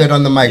doing Quite that. Quite good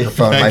on the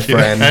microphone, my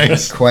friend.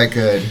 Thanks. Quite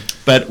good.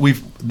 But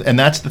and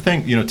that's the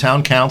thing.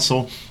 Town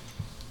council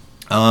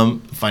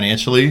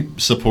financially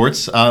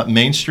supports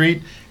Main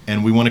Street,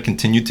 and we want to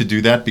continue to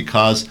do that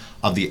because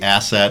of the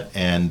assets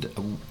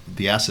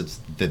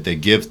that they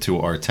give to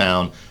our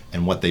town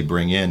and what they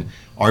bring in.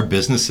 Our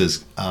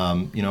businesses,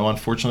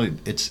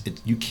 unfortunately,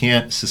 you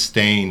can't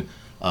sustain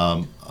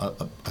a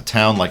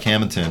town like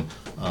Hammonton,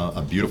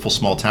 a beautiful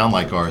small town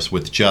like ours,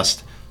 with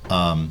just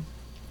the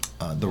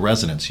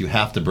residents. You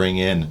have to bring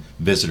in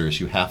visitors.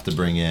 You have to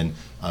bring in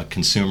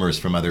consumers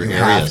from other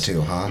areas.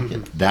 You have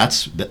to,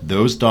 huh?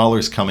 Those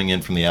dollars coming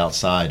in from the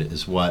outside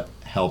is what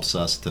helps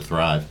us to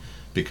thrive,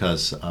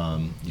 because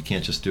you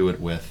can't just do it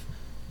with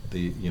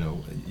you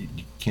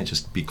can't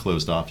just be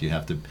closed off. You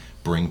have to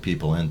bring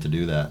people in to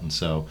do that. And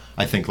so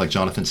I think, like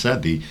Jonathan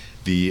said, the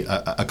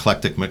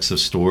eclectic mix of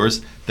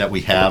stores that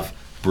we have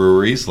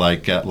breweries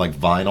like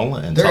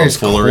Vinyl and There Tom is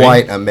Foolery.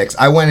 quite a mix.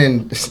 I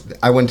went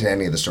to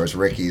any of the stores.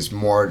 Ricky's,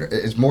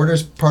 is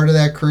Mortar's part of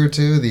that crew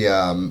too?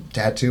 The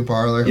tattoo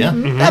parlor. Yeah.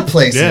 That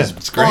place is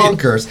It's great.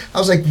 bonkers. I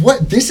was like,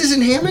 what? This is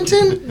in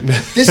Hammonton?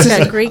 This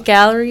Got a is great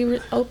gallery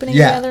opening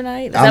the other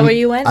night. Is that where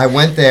you went? I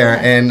went there,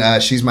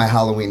 and she's my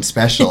Halloween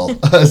special,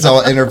 so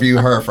I'll interview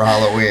her for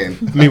Halloween.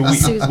 I mean,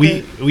 Sue's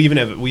we great. even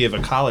have a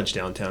college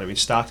downtown. I mean,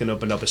 Stockton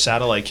opened up a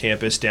satellite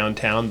campus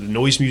downtown. The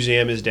Noise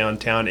Museum is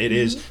downtown. It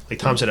is, like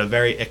Tom said, a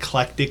very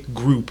eclectic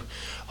group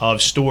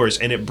of stores,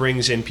 and it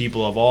brings in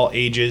people of all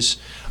ages,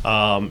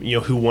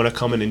 who want to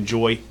come and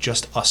enjoy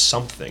just a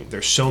something.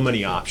 There's so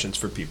many options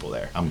for people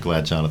there. I'm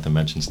glad Jonathan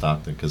mentioned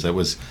Stockton because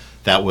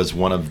that was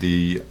one of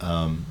the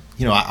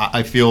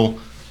I feel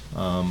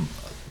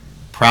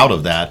proud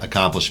of that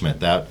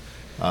accomplishment. That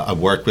I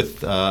worked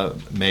with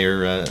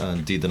Mayor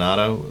Steve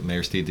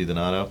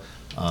DiDonato,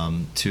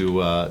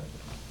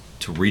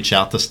 to reach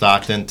out to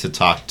Stockton to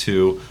talk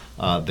to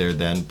their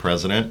then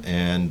president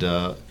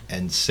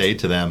and say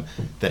to them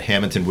that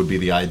Hammonton would be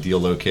the ideal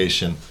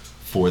location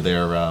for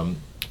their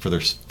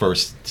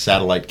first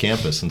satellite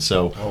campus. And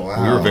so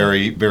we were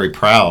very, very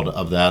proud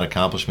of that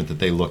accomplishment, that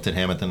they looked at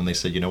Hammonton and they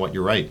said, you know what,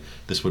 you're right.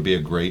 This would be a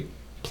great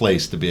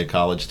place to be a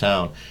college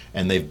town.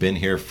 And they've been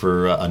here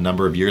for a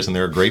number of years, and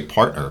they're a great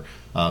partner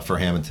for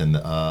Hammonton.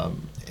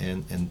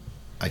 And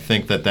I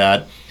think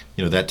that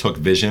took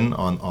vision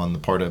on the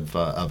part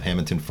of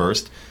Hammonton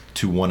First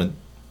to want to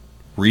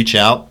reach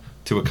out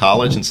to a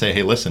college and say,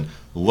 hey, listen,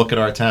 look at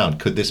our town.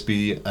 Could this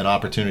be an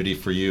opportunity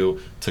for you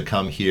to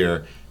come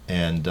here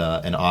and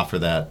offer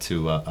that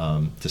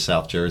to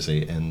South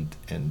Jersey? And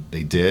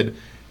they did,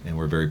 and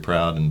we're very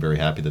proud and very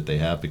happy that they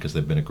have, because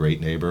they've been a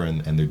great neighbor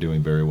and they're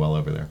doing very well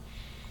over there.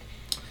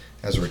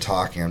 As we're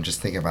talking, I'm just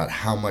thinking about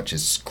how much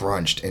is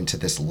scrunched into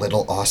this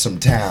little awesome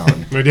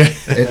town.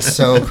 It's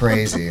so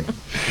crazy.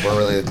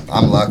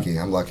 I'm lucky.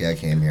 I'm lucky I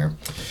came here.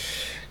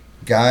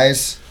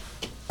 Guys,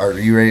 are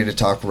you ready to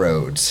talk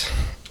roads?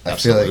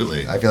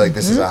 Absolutely. I feel like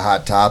this is a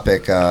hot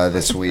topic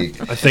this week.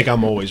 I think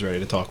I'm always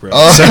ready to talk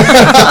roads.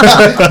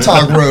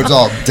 Talk roads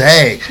all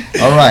day.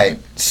 All right.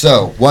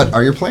 So, what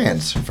are your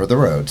plans for the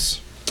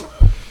roads?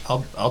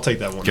 I'll take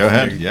that one. Go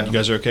ahead. Yeah. You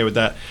guys are okay with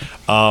that?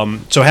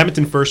 So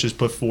Hammonton First has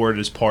put forward,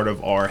 as part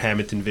of our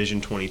Hammonton Vision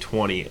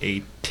 2020,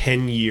 a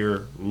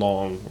 10-year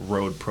long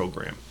road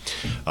program.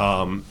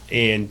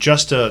 And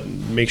just to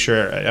make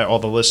sure all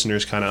the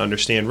listeners kind of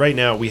understand, right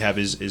now we have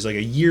is like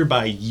a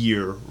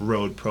year-by-year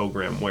road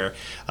program where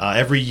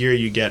every year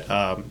you get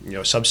a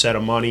subset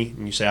of money,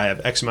 and you say, I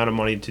have X amount of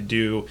money to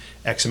do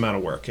X amount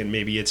of work, and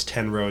maybe it's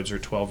 10 roads or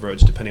 12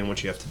 roads, depending on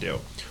what you have to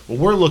do. What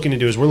we're looking to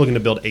do is we're looking to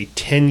build a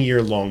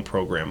 10-year long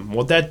program.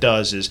 What that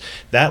does is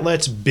that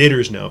lets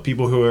bidders know,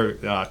 people who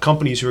are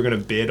companies who are going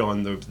to bid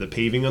on the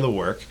paving of the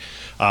work,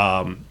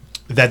 that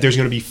there's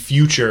going to be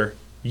future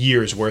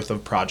years worth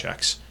of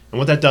projects. And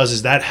what that does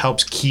is that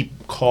helps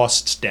keep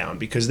costs down,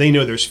 because they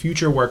know there's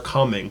future work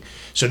coming.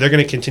 So they're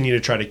going to continue to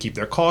try to keep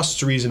their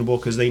costs reasonable,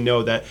 because they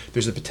know that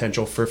there's a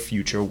potential for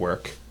future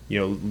work,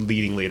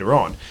 leading later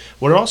on.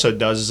 What it also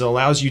does is it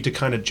allows you to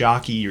kind of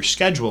jockey your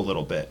schedule a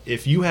little bit.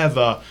 If you have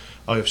a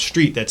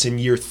street that's in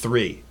year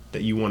 3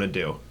 that you want to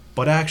do,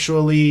 but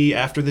actually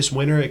after this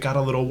winter it got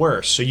a little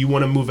worse, so you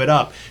want to move it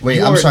up.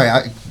 Wait, I'm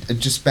sorry.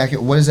 Just back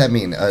it. What does that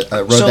mean?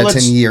 A road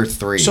that's in year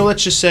 3. So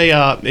let's just say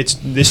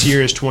this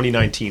year is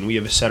 2019. We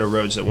have a set of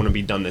roads that want to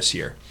be done this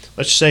year.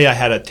 Let's just say I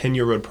had a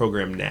 10-year road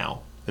program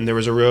now, and there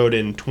was a road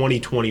in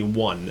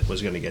 2021 that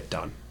was going to get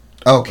done.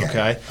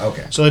 Okay.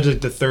 So it's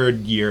like the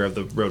 3rd year of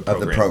the road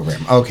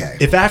program. Okay.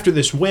 If after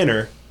this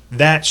winter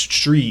that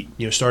street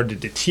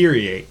started to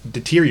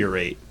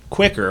deteriorate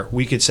quicker,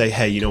 we could say,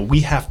 hey, we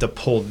have to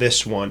pull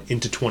this one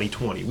into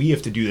 2020. We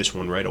have to do this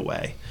one right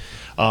away.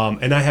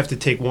 And I have to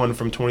take one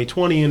from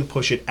 2020 and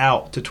push it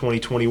out to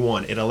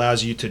 2021. It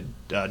allows you to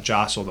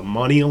jostle the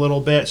money a little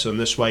bit, so in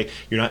this way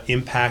you're not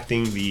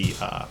impacting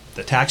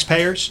the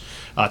taxpayers.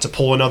 To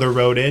pull another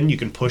road in, you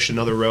can push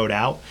another road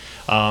out.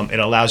 It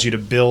allows you to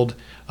build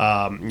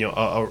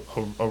a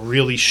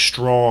really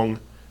strong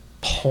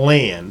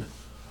plan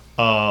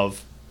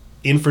of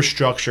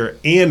infrastructure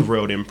and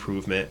road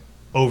improvement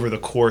over the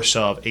course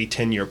of a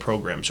 10-year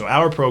program. So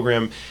our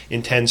program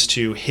intends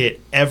to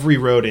hit every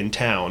road in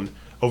town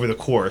over the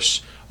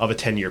course of a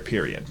 10-year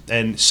period.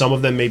 And some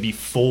of them may be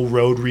full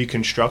road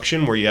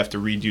reconstruction, where you have to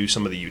redo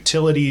some of the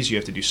utilities, you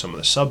have to do some of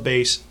the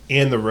sub-base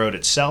and the road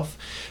itself.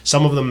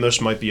 Some of them,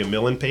 this might be a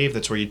mill and pave.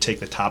 That's where you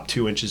take the top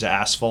 2 inches of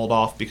asphalt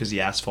off, because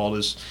the asphalt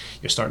is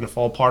starting to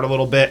fall apart a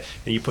little bit,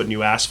 and you put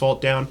new asphalt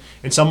down.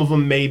 And some of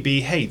them may be,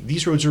 hey,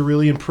 these roads are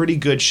really in pretty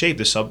good shape.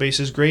 The sub-base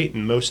is great,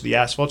 and most of the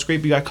asphalt's great,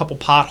 but you got a couple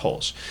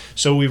potholes.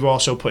 So we've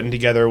also put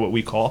together what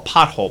we call a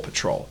pothole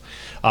patrol.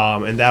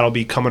 And that'll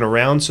be coming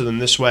around, so then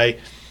this way,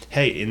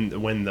 hey,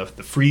 when the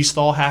freeze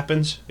thaw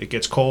happens, it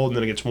gets cold and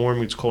then it gets warm,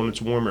 it gets cold and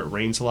it's warm, it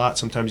rains a lot,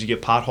 sometimes you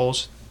get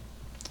potholes,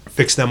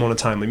 fix them on a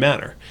timely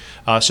manner.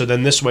 So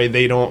then this way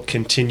they don't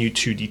continue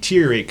to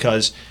deteriorate,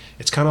 because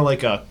it's kind of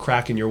like a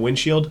crack in your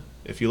windshield.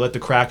 If you let the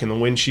crack in the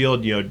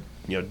windshield,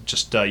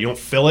 just you don't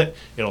fill it,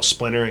 it'll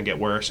splinter and get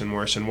worse and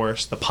worse and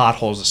worse. The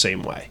pothole's the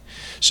same way.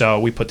 So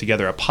we put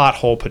together a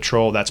pothole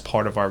patrol. That's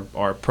part of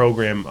our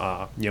program,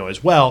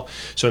 as well.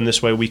 So in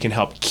this way, we can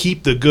help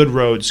keep the good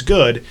roads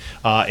good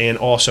and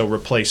also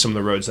replace some of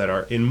the roads that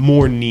are in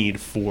more need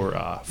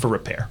for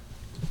repair.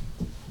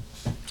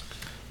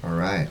 All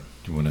right.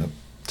 Do you want to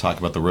talk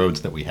about the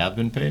roads that we have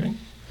been paving?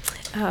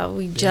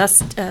 We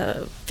just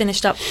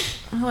finished up.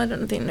 I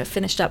don't think I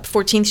finished up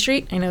 14th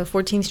Street. I know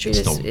 14th Street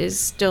is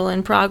still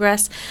in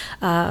progress.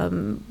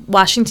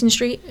 Washington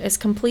Street is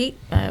complete.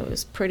 It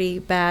was pretty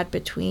bad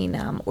between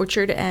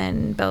Orchard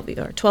and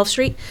Bellevue, or 12th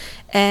Street,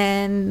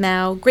 and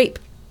now Grape.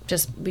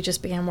 We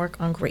just began work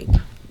on Grape,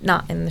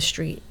 not in the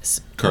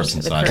streets. Curbs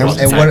and The sidewalks.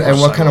 curbs And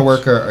what kind of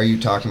sidewalks. work are you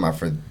talking about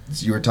for?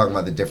 You were talking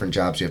about the different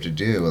jobs you have to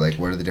do. Like,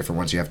 what are the different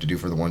ones you have to do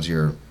for the ones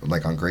you're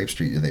like on Grape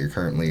Street that you're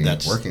currently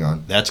working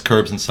on? That's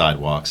curbs and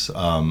sidewalks,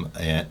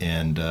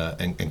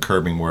 and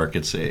curbing work.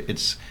 That's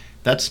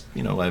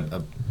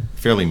a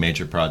fairly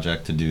major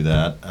project to do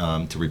that,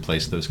 to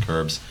replace those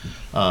curbs.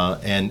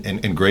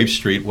 And Grape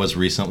Street was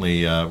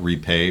recently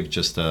repaved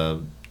just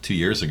 2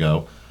 years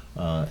ago,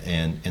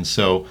 and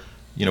so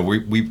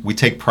we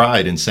take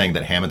pride in saying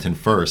that Hammonton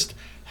First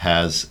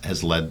has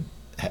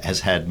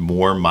had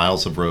more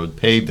miles of road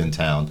paved in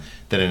town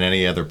than at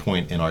any other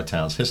point in our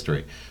town's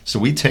history. So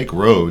we take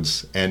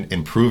roads and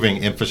improving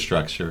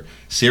infrastructure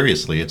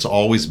seriously. It's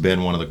always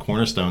been one of the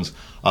cornerstones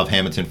of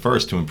Hammonton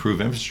First to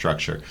improve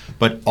infrastructure,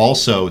 but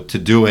also to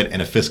do it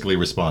in a fiscally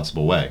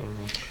responsible way.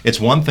 Mm-hmm. It's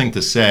one thing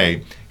to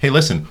say, hey,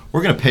 listen,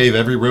 we're going to pave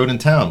every road in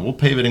town. We'll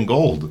pave it in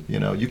gold.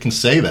 You can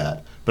say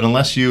that. But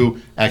unless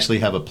you actually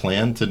have a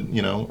plan to,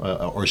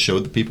 or show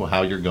the people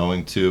how you're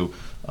going to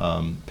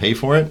pay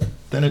for it,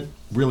 then it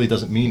really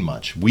doesn't mean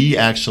much. We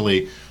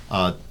actually,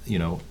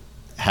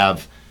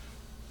 have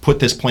put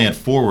this plan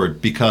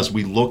forward because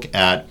we look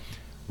at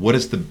what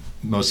is the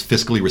most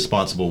fiscally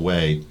responsible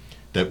way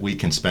that we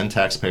can spend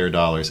taxpayer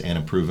dollars and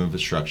improve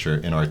infrastructure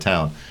in our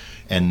town.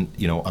 And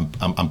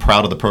I'm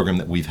proud of the program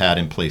that we've had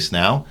in place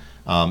now,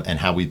 and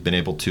how we've been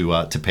able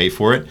to pay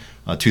for it.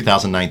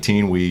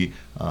 2019, we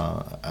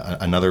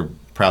another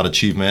proud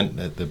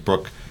achievement that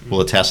Brooke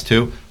will attest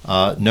to.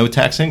 No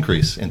tax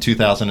increase in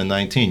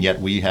 2019. Yet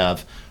we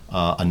have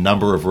a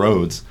number of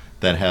roads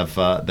that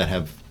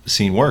have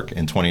seen work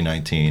in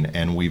 2019,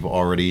 and we've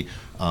already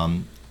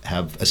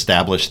have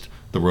established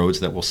the roads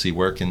that will see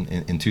work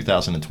in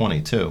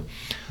 2020 too.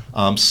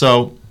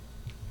 So,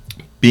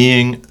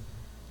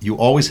 you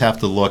always have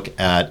to look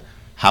at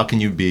how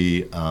can you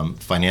be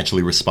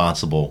financially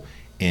responsible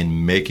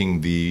in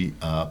making the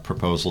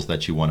proposals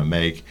that you want to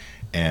make,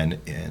 and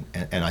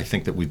I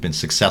think that we've been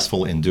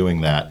successful in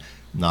doing that.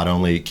 Not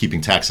only keeping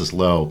taxes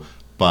low,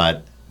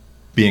 but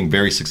being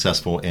very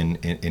successful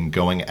in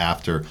going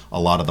after a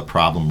lot of the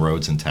problem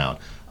roads in town.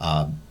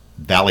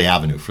 Valley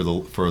Avenue for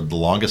the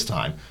longest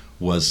time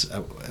was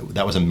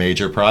a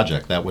major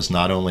project. That was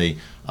not only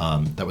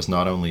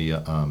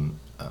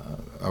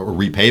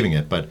repaving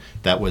it, but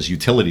that was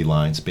utility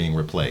lines being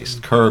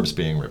replaced, curbs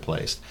being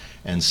replaced,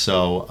 and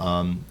so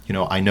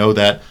I know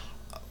that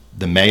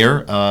the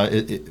mayor,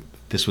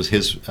 this was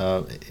his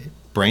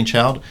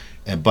brainchild.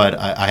 But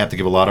I have to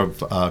give a lot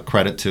of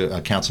credit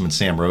to Councilman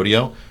Sam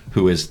Rodeo,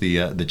 who is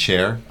the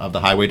chair of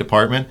the Highway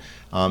Department,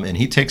 and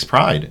he takes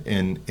pride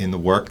in the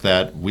work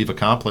that we've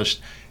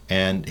accomplished,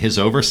 and his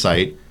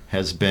oversight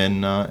has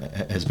been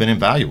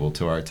invaluable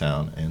to our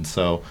town. And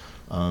so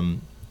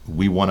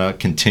we want to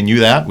continue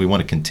that. We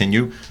want to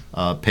continue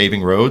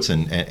paving roads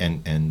and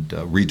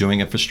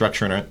redoing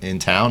infrastructure in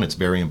town. It's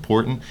very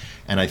important,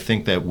 and I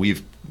think that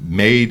we've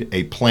made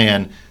a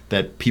plan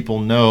that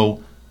people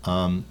know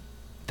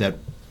that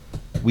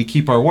we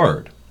keep our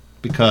word,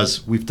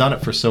 because we've done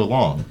it for so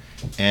long,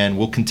 and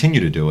we'll continue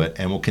to do it,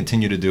 and we'll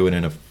continue to do it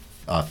in a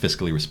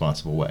fiscally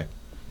responsible way.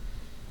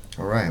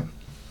 All right.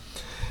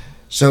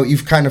 So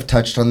you've kind of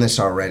touched on this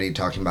already,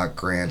 talking about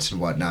grants and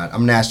whatnot. I'm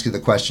going to ask you the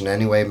question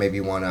anyway. Maybe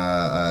you want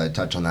to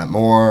touch on that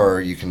more, or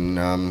you can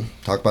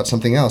talk about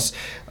something else.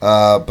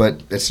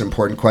 But it's an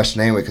important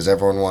question anyway, because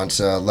everyone wants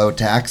low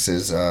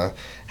taxes.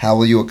 How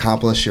will you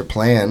accomplish your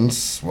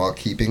plans while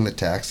keeping the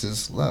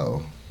taxes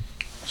low?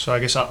 So I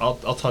guess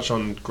I'll touch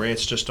on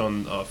grants just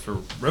on for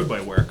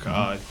roadway work,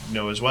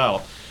 as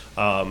well.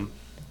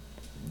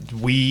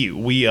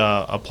 We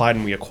applied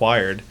and we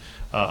acquired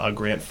a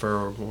grant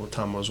for what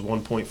time was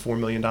 $1.4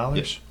 million.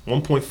 Yes.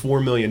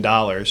 $1.4 million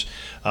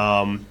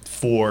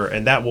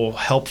and that will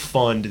help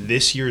fund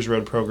this year's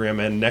road program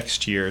and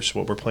next year's,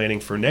 what we're planning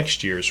for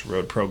next year's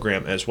road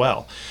program as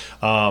well.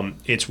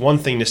 It's one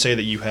thing to say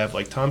that you have,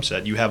 like Tom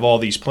said, you have all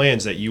these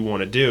plans that you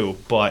want to do,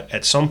 but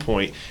at some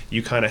point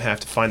you kind of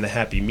have to find the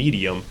happy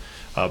medium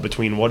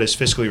between what is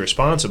fiscally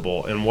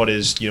responsible and what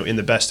is in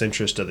the best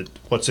interest of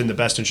what's in the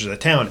best interest of the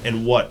town,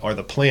 and what are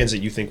the plans that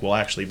you think will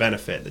actually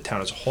benefit the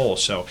town as a whole.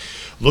 So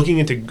looking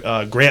into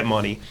grant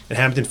money, and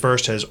Hammonton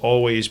First has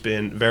always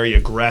been very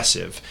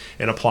aggressive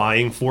in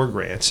applying for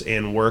grants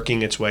and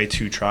working its way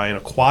to try and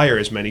acquire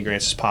as many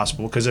grants as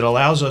possible, because it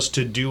allows us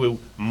to do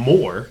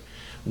more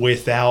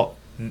without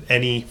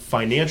any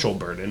financial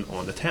burden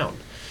on the town.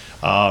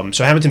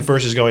 So Hammonton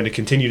First is going to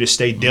continue to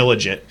stay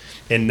diligent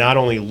in not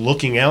only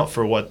looking out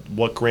for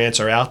what grants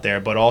are out there,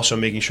 but also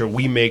making sure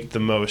we make the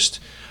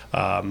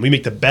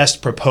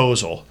best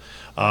proposal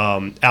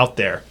out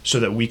there so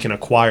that we can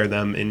acquire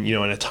them in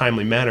a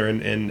timely manner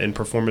and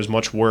perform as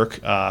much work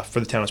for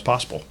the town as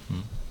possible.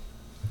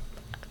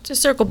 To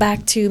circle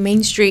back to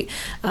Main Street,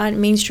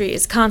 Main Street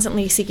is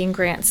constantly seeking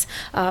grants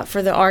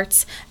for the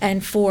arts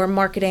and for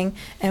marketing,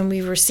 and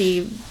we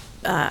received,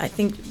 I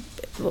think,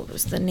 what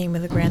was the name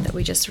of the grant that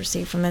we just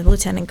received from the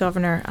Lieutenant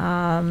Governor?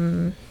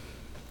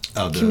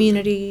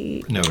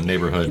 Community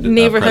neighborhood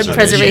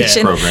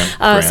preservation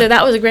program. So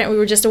that was a grant we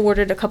were just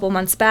awarded a couple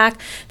months back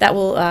that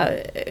will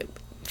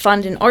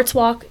fund an arts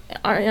walk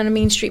on a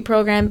Main Street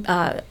program.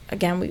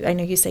 Again, I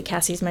know you say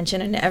Cassie's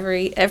mentioned in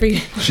every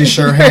she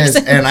sure has,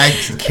 and I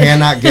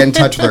cannot get in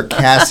touch with her.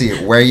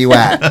 Cassie, where you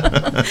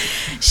at?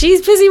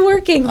 She's busy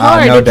working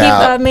hard no to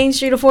doubt. keep Main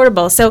Street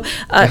affordable. So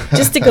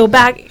just to go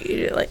back,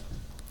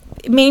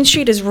 Main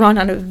Street is run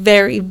on a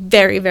very,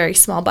 very, very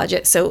small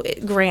budget, so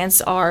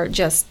grants are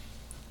just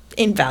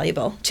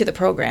invaluable to the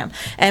program.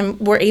 And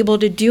we're able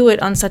to do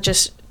it on such a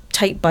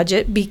tight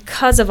budget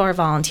because of our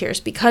volunteers,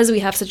 because we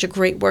have such a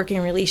great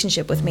working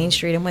relationship with Main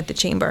Street and with the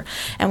Chamber.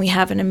 And we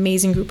have an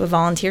amazing group of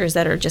volunteers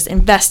that are just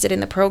invested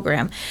in the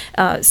program.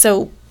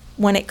 So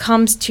when it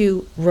comes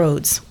to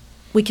roads,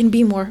 we can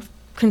be more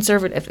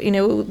conservative,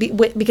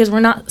 because we're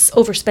not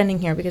overspending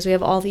here, because we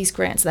have all these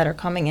grants that are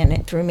coming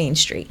in through Main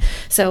Street.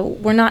 So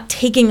we're not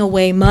taking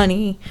away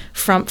money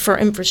for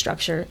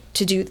infrastructure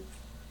to do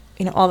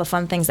all the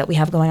fun things that we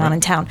have going on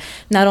in town.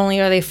 Not only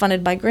are they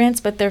funded by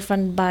grants, but they're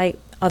funded by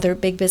other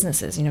big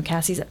businesses.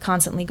 Cassie's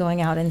constantly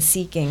going out and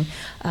seeking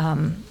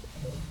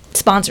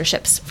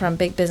sponsorships from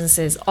big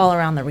businesses all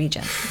around the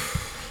region.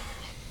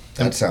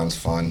 That sounds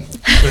fun.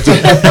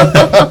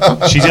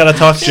 She's got a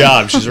tough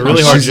job. She's a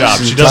really hard job.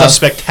 She does a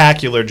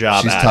spectacular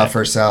job. She's tough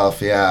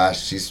herself. Yeah,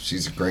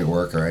 she's a great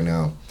worker. I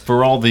know.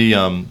 For all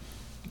the,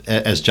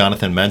 as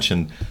Jonathan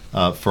mentioned,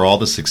 for all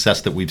the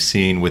success that we've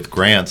seen with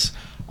grants,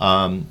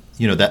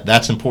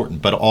 that's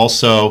important. But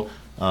also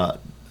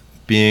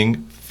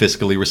being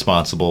fiscally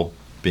responsible,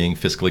 being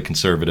fiscally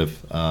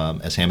conservative,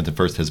 as Hammonton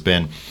First has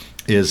been,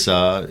 is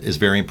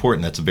very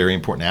important. That's a very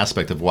important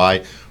aspect of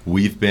why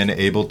we've been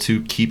able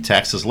to keep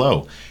taxes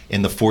low.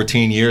 In the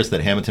 14 years that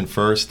Hammonton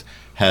First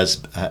has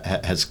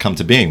come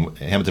to being,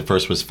 Hammonton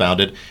First was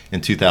founded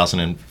in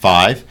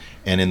 2005,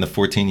 and in the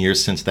 14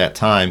 years since that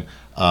time,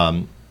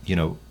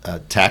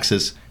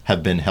 taxes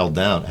have been held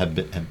down,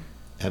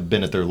 have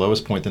been at their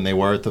lowest point than they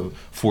were at the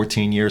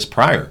 14 years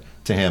prior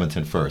to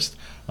Hammonton First.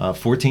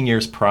 14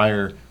 years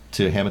prior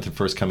to Hammonton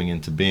First coming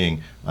into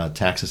being,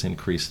 taxes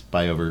increased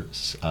by over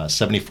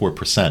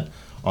 74%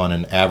 on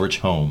an average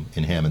home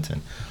in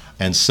Hammonton.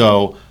 And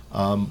so,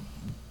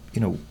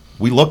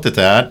 we looked at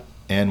that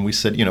and we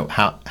said,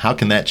 how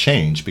can that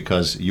change?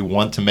 Because you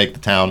want to make the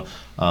town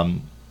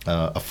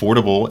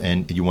affordable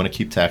and you want to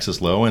keep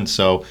taxes low. And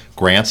so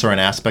grants are an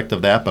aspect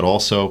of that, but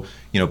also,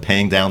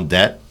 paying down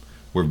debt.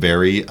 We're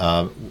very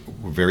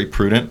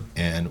prudent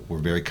and we're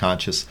very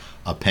conscious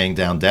of paying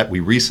down debt. We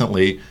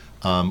recently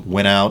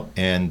went out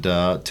and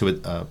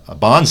to a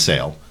bond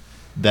sale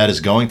that is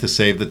going to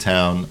save the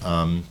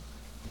town.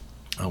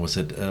 We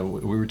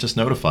were just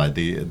notified.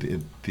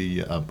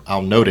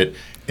 I'll note it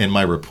in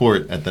my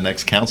report at the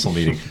next council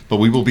meeting. But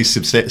we will be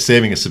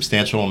saving a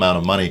substantial amount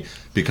of money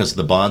because of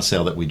the bond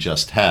sale that we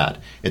just had.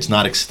 It's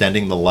not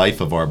extending the life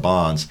of our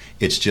bonds.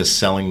 It's just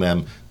selling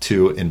them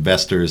to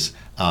investors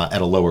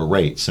at a lower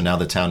rate. So now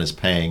the town is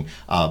paying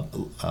a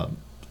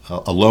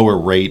lower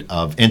rate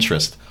of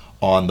interest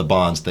on the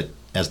bonds that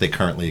as they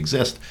currently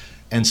exist.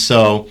 And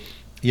so,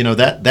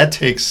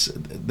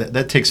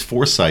 that takes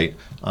foresight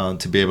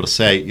to be able to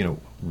say,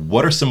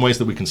 what are some ways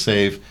that we can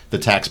save the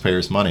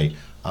taxpayers money?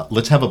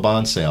 Let's have a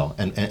bond sale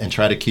and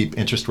try to keep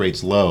interest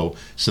rates low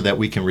so that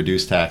we can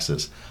reduce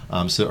taxes,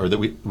 or that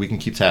we can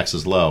keep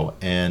taxes low.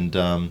 And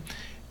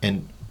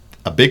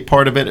a big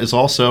part of it is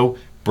also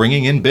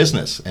bringing in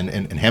business.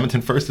 And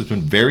Hammonton First has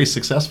been very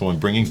successful in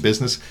bringing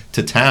business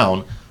to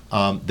town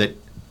that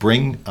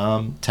bring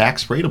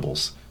tax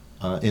rateables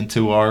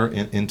into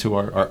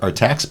our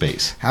tax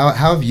base. How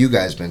have you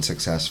guys been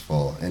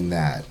successful in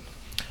that?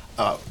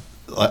 A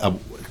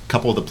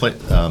couple of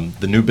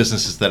the new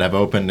businesses that have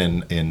opened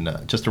in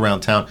just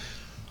around town,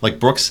 like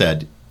Brooke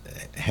said,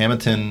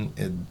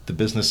 Hammonton, the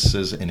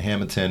businesses in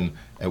Hammonton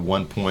at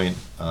one point,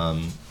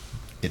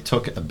 it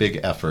took a big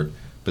effort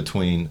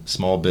between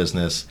small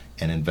business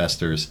and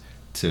investors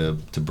to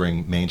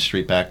bring Main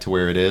Street back to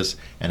where it is.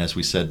 And as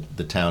we said,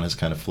 the town has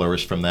kind of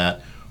flourished from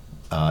that.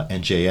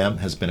 NJM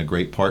has been a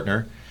great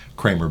partner.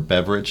 Kramer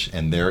Beverage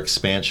and their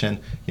expansion,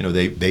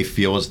 they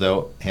feel as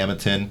though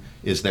Hammonton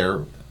is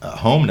their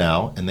home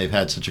now, and they've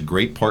had such a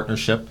great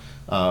partnership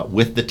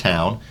with the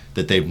town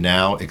that they've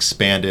now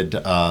expanded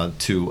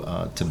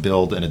to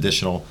build an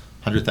additional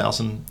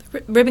 100,000.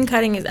 Ribbon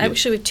cutting is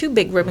actually two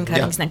big ribbon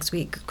cuttings next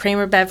week.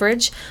 Kramer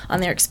Beverage on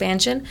their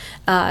expansion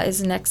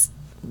is next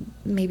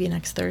maybe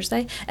next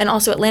Thursday. And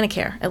also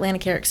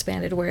Atlanticare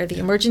expanded where the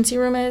emergency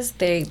room is.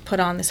 They put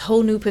on this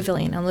whole new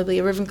pavilion, and there'll be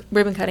a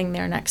ribbon cutting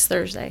there next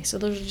Thursday. So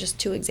those are just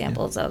two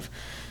examples of.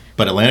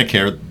 But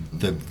Atlanticare,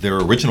 their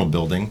original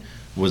building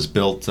was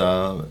built,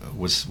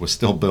 was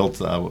still built,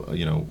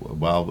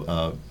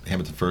 while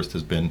Hammonton First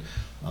has been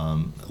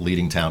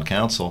leading town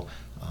council.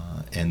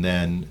 And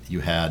then you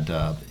had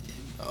a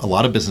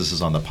lot of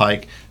businesses on the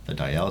Pike, the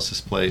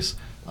dialysis place,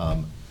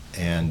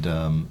 and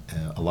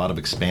a lot of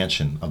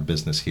expansion of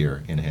business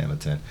here in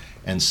Hammonton.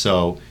 And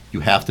so you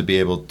have to be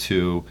able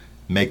to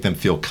make them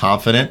feel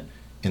confident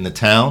in the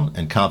town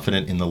and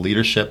confident in the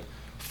leadership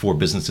for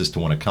businesses to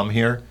want to come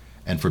here,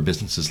 and for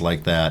businesses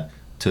like that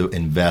to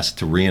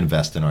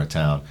reinvest in our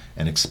town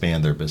and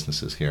expand their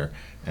businesses here.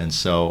 And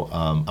so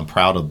I'm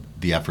proud of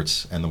the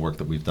efforts and the work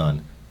that we've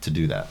done to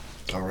do that.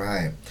 All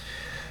right.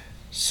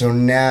 So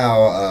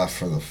now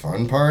for the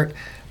fun part,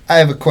 I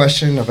have a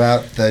question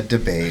about the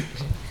debate.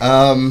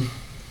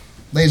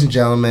 Ladies and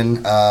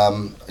gentlemen,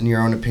 in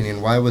your own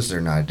opinion, why was there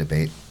not a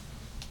debate?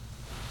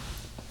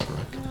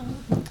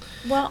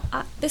 Well,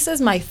 this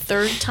is my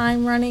third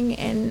time running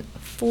in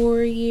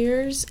 4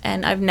 years,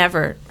 and I've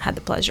never had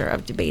the pleasure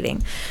of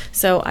debating.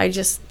 So I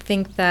just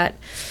think that,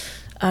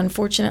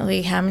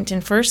 unfortunately, Hammonton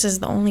First is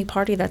the only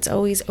party that's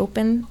always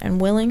open and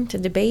willing to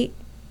debate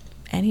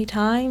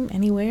anytime,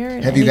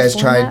 anywhere. Have you guys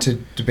tried to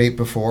debate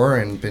before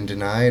and been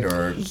denied,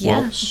 or?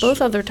 Yeah,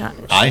 both other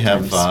times. I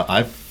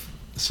have.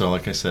 So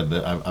like I said,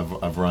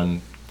 I've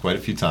run quite a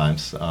few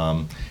times,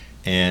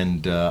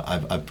 and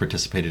I've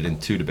participated in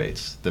 2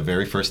 debates. The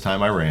very first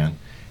time I ran,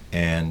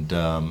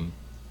 and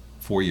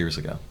 4 years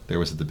ago there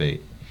was a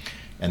debate,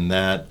 and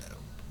that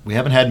we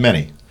haven't had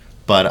many.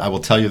 But I will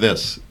tell you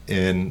this: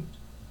 in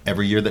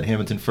every year that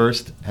Hammonton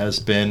First has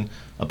been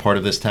a part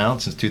of this town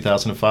since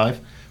 2005.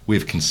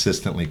 We've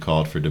consistently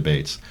called for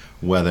debates,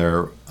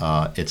 whether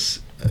it's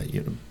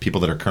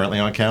people that are currently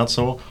on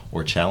council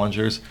or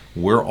challengers.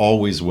 We're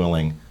always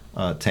willing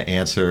to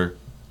answer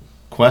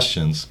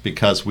questions,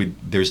 because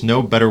there's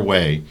no better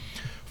way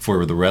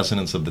for the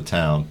residents of the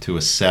town to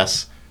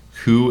assess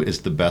who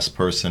is the best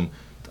person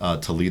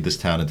to lead this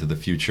town into the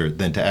future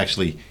than to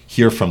actually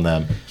hear from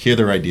them, hear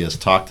their ideas,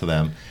 talk to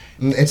them.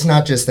 It's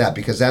not just that,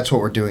 because that's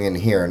what we're doing in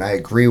here, and I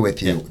agree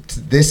with you. Yeah.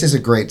 This is a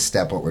great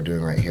step, what we're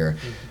doing right here.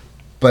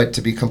 But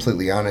to be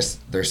completely honest,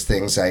 there's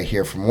things I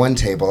hear from one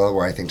table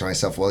where I think to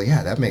myself, well,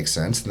 yeah, that makes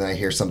sense. And then I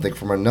hear something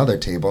from another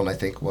table and I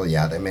think, well,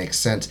 yeah, that makes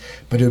sense.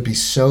 But it would be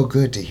so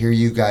good to hear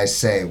you guys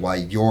say why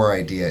your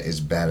idea is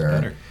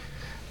better.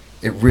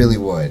 It really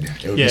would.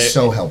 It would be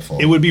so helpful.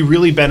 It would be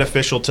really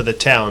beneficial to the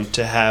town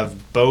to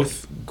have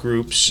both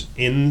groups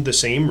in the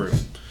same room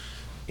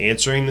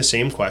answering the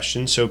same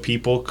question, so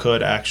people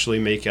could actually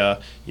make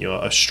a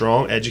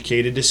strong,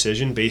 educated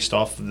decision based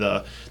off of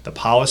the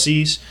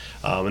policies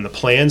and the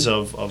plans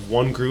of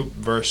one group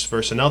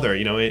versus another.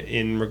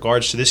 In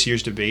regards to this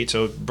year's debate,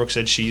 so Brooke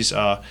said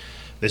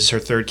this is her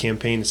third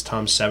campaign. It's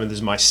Tom's seventh. This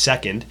is my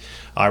second.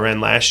 I ran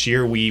last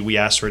year. We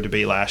asked for a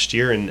debate last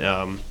year, and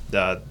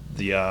the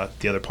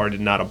other party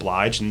did not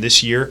oblige. And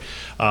this year,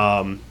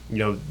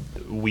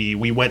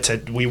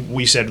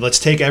 we said, let's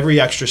take every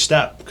extra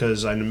step,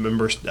 because I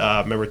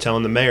remember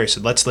telling the mayor, I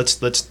said,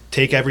 let's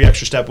take every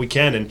extra step we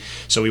can. And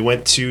so we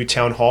went to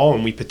town hall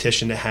and we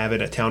petitioned to have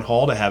it at town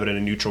hall, to have it in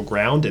a neutral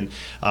ground, and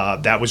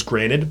that was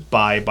granted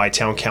by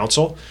town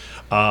council.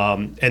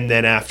 And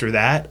then after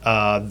that,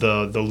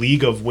 the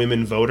League of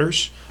Women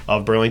Voters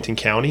of Burlington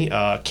County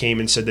came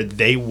and said that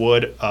they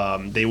would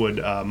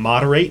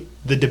moderate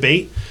the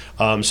debate.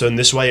 So in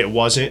this way, it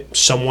wasn't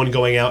someone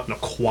going out and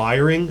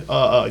acquiring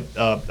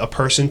a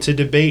person to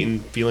debate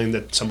and feeling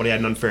that somebody had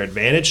an unfair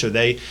advantage. So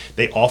they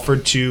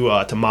offered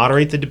to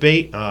moderate the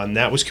debate, and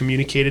that was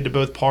communicated to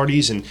both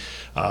parties. And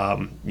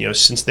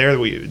since there,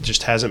 we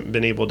just hasn't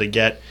been able to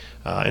get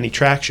any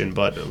traction.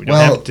 But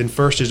Hammonton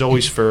First is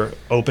always for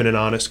open and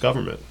honest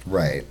government.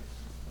 Right.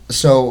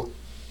 So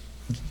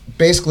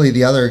basically,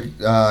 the other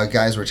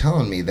guys were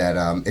telling me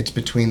that it's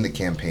between the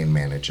campaign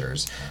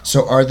managers.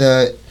 So are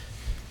the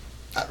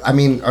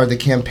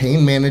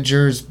campaign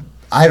managers,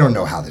 I don't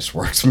know how this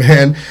works,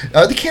 man.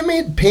 Are the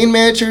campaign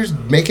managers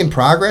making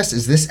progress?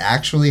 Is this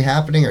actually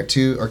happening? Are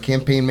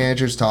campaign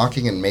managers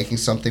talking and making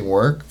something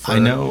work? I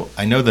know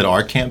that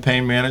our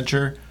campaign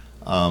manager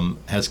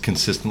has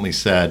consistently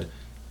said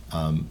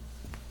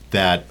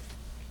that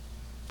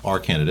our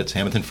candidates,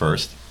 Hammonton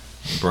First,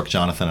 Brooke,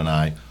 Jonathan, and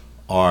I,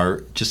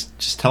 are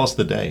just tell us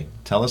the day.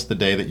 Tell us the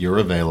day that you're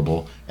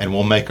available, and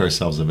we'll make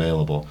ourselves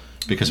available,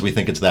 because we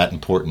think it's that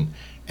important.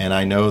 And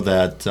I know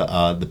that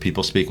the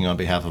people speaking on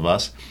behalf of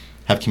us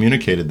have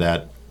communicated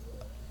that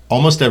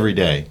almost every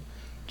day.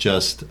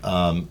 Just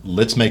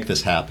let's make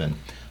this happen.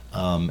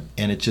 And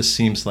it just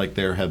seems like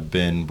there have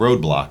been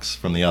roadblocks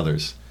from the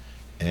others.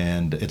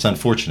 And it's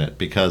unfortunate,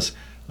 because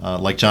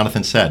like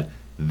Jonathan said,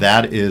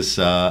 that's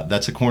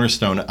a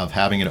cornerstone of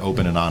having an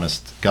open and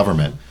honest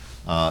government.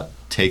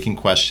 Taking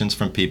questions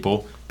from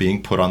people,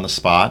 being put on the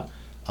spot,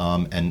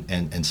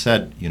 and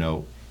said,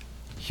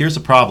 here's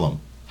a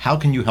problem. How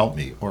can you help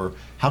me? Or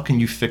how can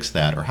you fix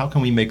that? Or how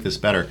can we make this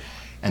better?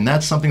 And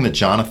that's something that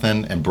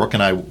Jonathan and Brooke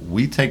and I,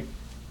 we take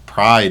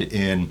pride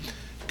in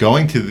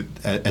going to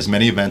as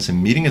many events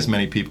and meeting as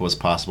many people as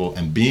possible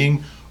and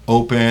being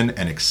open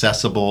and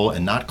accessible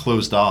and not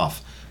closed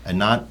off and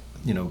not,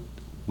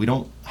 we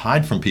don't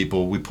hide from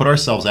people. We put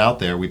ourselves out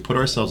there. We put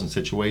ourselves in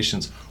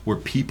situations where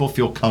people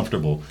feel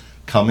comfortable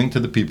coming to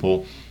the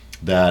people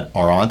that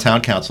are on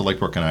town council like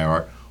Brooke and I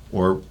are,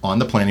 or on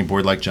the planning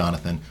board like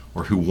Jonathan,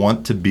 or who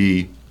want to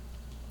be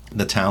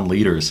the town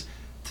leaders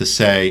to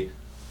say,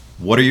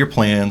 what are your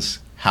plans?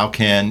 How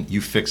can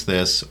you fix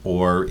this?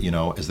 Or,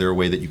 is there a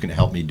way that you can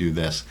help me do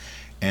this?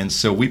 And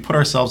so we put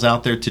ourselves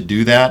out there to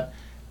do that.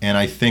 And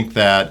I think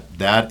that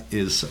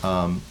is,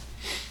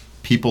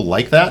 people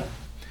like that.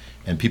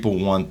 And people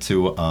want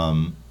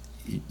to,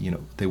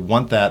 they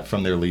want that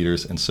from their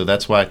leaders. And so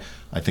that's why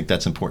I think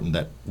that's important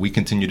that we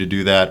continue to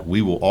do that.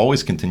 We will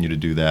always continue to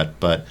do that.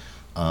 But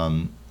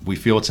we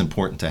feel it's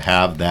important to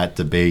have that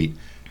debate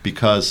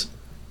because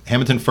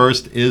Hammonton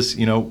First is,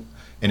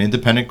 an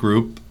independent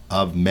group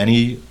of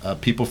many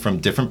people from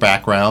different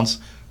backgrounds,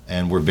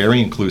 and we're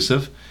very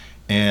inclusive.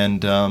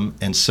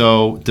 And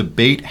so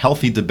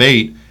healthy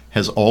debate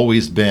has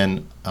always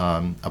been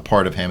a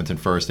part of Hammonton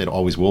First. It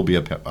always will be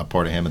a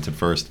part of Hammonton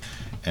First.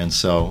 And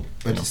so,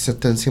 but it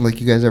doesn't seem like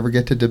you guys ever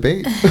get to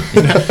debate.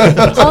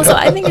 Also,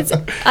 I think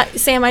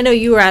it's Sam. I know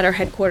you were at our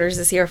headquarters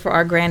this year for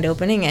our grand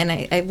opening, and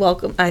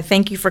I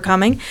thank you for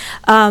coming.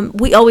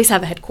 We always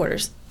have a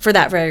headquarters for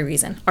that very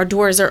reason. Our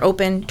doors are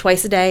open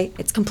twice a day.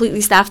 It's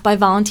completely staffed by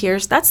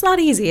volunteers. That's not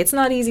easy. It's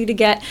not easy to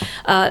get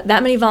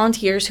that many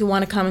volunteers who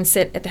want to come and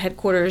sit at the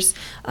headquarters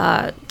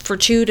for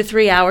 2 to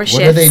 3 hour shifts.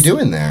 What are they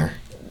doing there?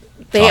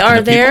 They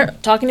are there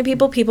talking to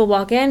people. People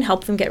walk in,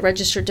 help them get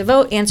registered to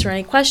vote, answer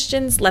any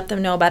questions, let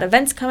them know about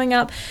events coming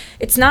up.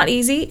 It's not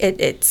easy.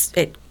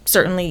 It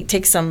certainly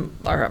takes some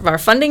of our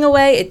funding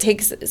away. It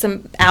takes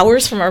some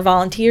hours from our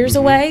volunteers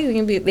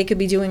away. They could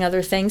be doing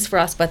other things for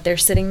us, but they're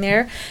sitting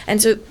there.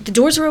 And so the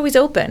doors are always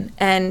open.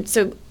 And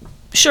so,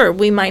 sure,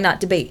 we might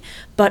not debate,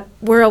 but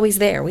we're always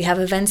there. We have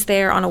events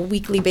there on a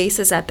weekly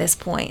basis at this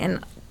point.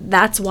 And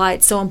that's why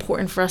it's so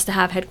important for us to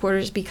have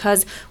headquarters,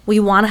 because we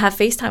want to have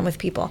FaceTime with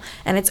people,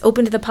 and it's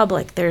open to the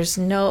public. There's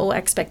no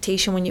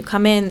expectation when you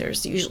come in.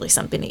 There's usually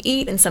something to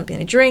eat and something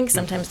to drink.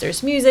 Sometimes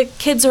there's music.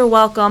 Kids are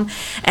welcome,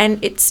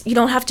 and you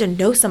don't have to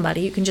know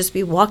somebody. You can just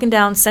be walking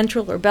down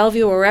Central or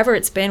Bellevue or wherever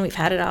it's been. We've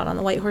had it out on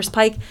the White Horse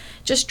Pike,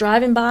 just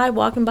driving by,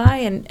 walking by,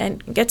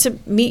 and get to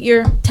meet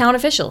your town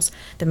officials.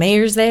 The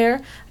mayor's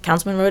there,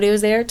 Councilman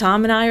Rodeo's there,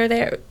 Tom and I are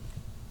there.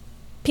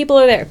 People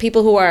are there.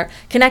 People who are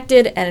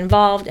connected and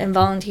involved and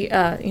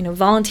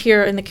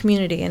volunteer in the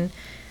community. And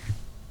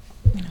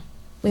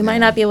we might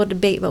not be able to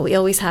debate, but we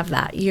always have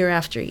that year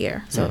after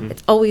year. So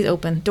it's always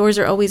open. Doors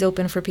are always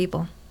open for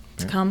people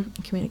to come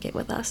and communicate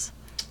with us,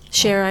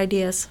 share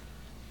ideas.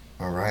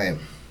 All right.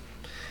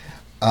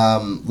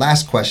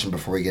 Last question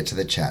before we get to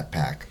the chat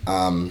pack.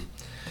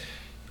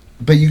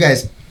 But you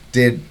guys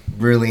did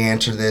really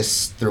answer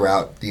this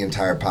throughout the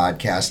entire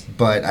podcast,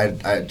 but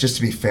I just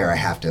to be fair, I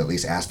have to at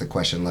least ask the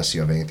question unless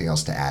you have anything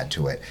else to add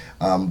to it.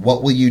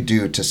 What will you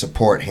do to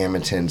support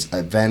Hammonton's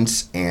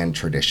events and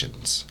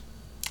traditions?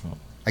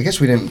 I guess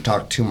we didn't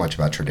talk too much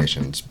about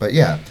traditions, but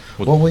yeah,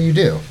 what will you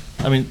do?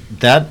 I mean,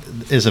 that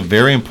is a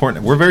very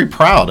important, we're very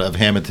proud of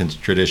Hammonton's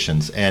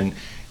traditions, and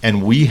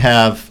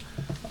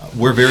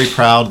we're very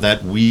proud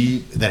that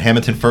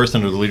Hammonton First,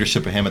 under the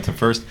leadership of Hammonton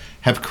First,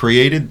 have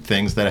created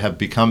things that have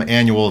become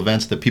annual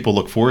events that people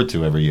look forward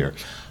to every year.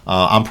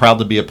 I'm proud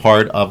to be a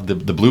part of the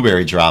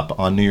Blueberry Drop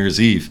on New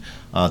Year's Eve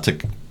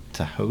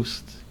to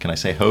host. Can I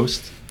say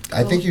host?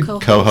 I think you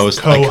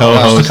co-host.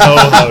 Co-host.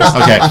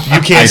 Okay,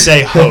 you can't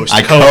say host.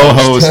 I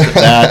co-host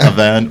that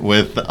event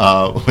with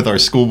our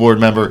school board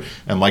member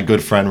and my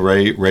good friend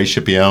Ray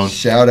Scipione.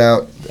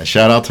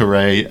 Shout out to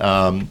Ray.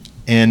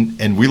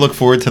 And we look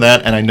forward to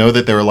that, and I know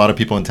that there are a lot of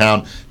people in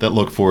town that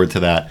look forward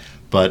to that.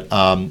 But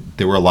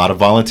there were a lot of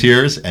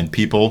volunteers and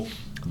people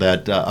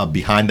that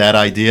behind that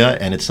idea,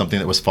 and it's something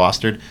that was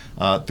fostered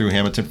through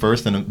Hammonton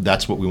First, and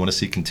that's what we want to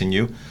see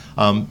continue.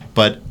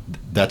 But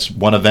that's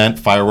one event,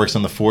 fireworks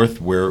on the 4th.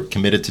 We're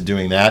committed to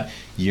doing that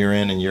year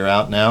in and year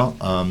out now,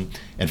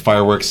 and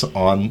fireworks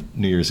on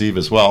New Year's Eve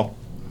as well.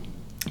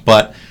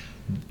 But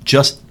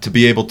just to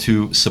be able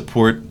to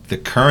support the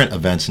current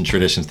events and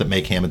traditions that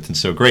make Hammonton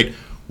so great,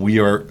 we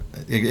are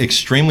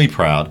extremely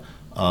proud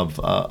of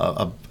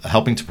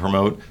helping to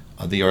promote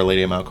the Our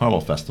Lady of Mount Carmel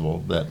Festival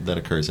that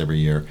occurs every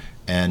year,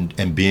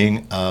 and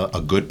being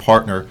a good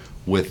partner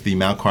with the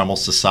Mount Carmel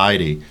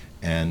Society,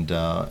 and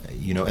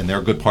they're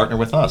a good partner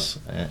with us,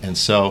 and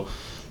so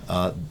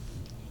I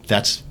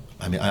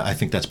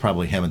think that's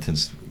probably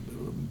Hammonton's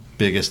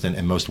biggest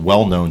and most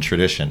well-known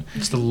tradition.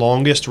 It's the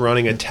longest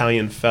running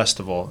Italian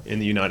festival in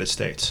the United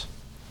States.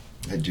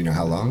 Do you know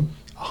how long?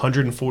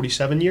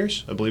 147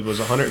 years, I believe it was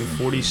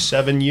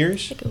 147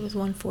 years. I think it was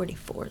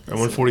 144.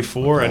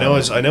 144. I know it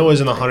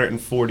was in the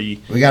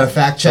 140. We got a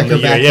fact checker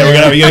back there.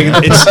 there. We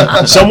got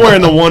it's somewhere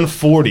in the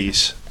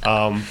 140s.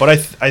 But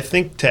I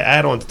think to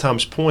add on to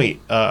Tom's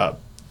point,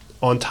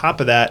 on top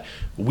of that,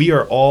 we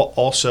are all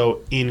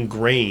also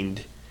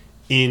ingrained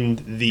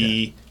in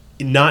the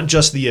not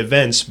just the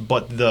events,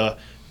 but the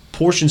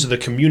portions of the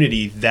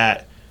community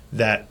that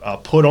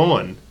put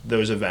on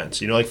those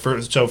events. Like for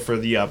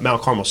the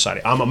Mount Carmel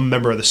Society, I'm a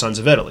member of the Sons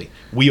of Italy.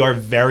 We are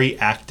very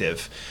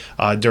active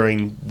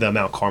during the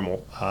Mount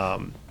Carmel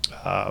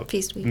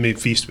Feast Week.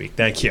 Feast Week,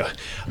 thank you.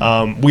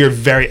 We are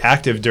very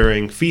active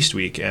during Feast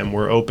Week, and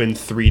we're open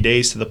 3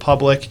 days to the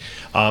public,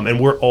 and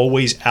we're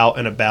always out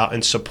and about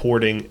and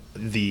supporting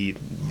the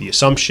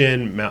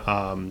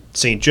Assumption,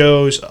 St.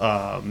 Joe's,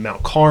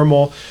 Mount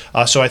Carmel.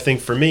 So I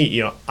think for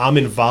me, I'm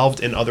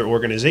involved in other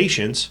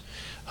organizations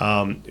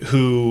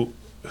who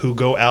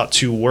go out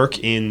to work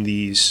in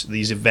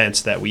these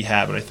events that we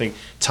have. And I think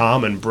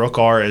Tom and Brooke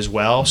are as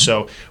well.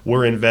 So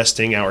we're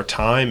investing our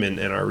time and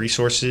our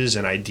resources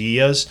and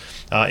ideas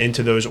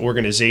into those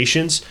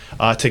organizations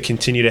to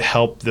continue to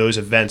help those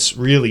events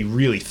really,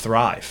 really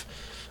thrive.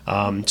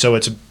 So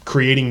it's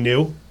creating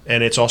new,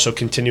 and it's also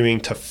continuing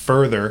to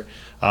further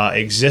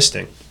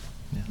existing.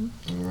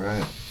 All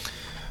right.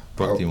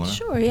 Brooke, do you want to?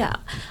 Sure, yeah.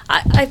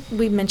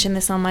 We mentioned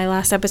this on my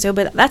last episode,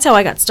 but that's how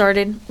I got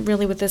started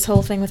really with this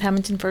whole thing with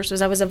Hammonton First.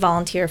 Was I was a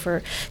volunteer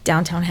for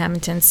downtown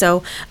Hammonton.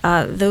 So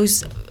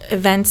those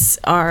events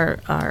are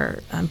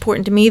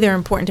important to me. They're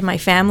important to my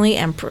family,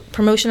 and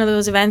promotion of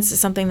those events is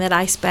something that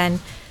I spend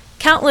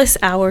countless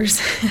hours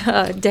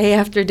day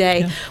after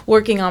day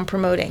working on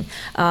promoting.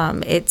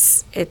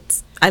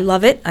 I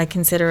love it. I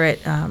consider it,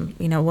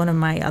 one of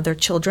my other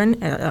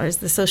children is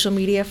the social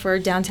media for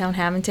downtown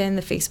Hammonton,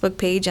 the Facebook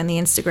page and the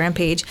Instagram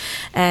page.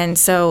 And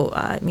so,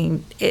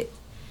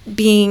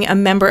 being a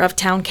member of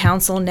town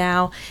council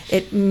now,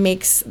 it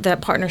makes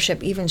that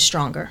partnership even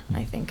stronger,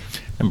 I think.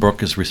 And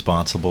Brooke is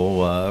responsible,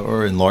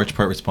 or in large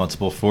part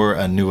responsible, for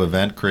a new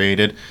event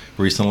created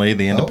recently,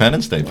 the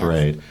Independence Day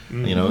Parade.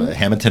 Mm-hmm.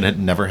 Hammonton had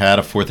never had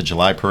a 4th of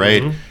July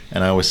parade, Mm-hmm.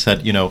 and I always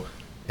said,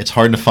 it's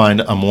hard to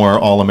find a more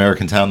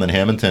all-American town than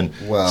Hammonton.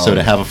 Well, so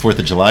to have a 4th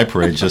of July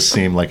parade just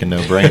seemed like a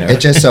no-brainer. It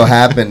just so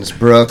happens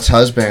Brooke's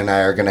husband and I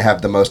are going to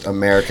have the most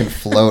American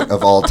float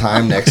of all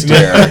time next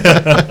year.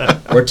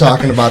 We're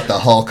talking about the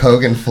Hulk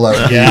Hogan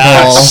float,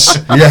 Yes.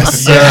 people. Yes,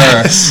 sir.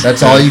 Yes.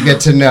 That's all you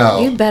get to know.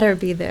 You better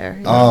be there.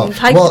 Oh, You've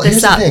hyped well, this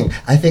here's up. the thing.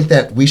 I think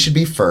that we should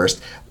be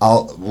first.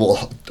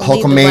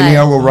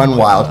 Hulkamania way. will run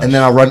wild, and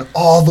then I'll run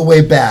all the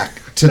way back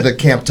to the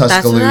Camp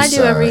Tuscaloosa. That's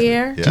what I do every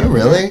year. Yeah. Do you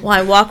really? Well,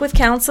 I walk with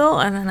council,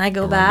 and then I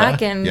go back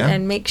back, and, yeah.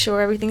 and make sure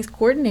everything's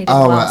coordinated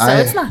Oh, well. So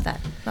it's not that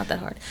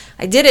hard.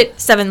 I did it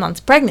 7 months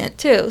pregnant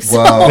too. So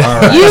Well, all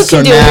right. you So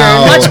can do it. You're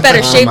now- in much better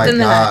oh shape my than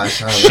gosh,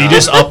 that. I She know.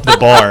 just upped the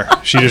bar.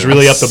 She just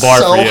really upped the bar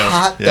so for you.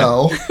 hot, Yeah.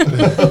 though.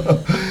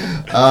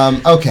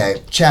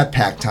 Okay, chat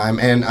pack time.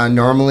 And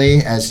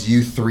normally, as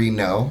you three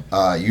know,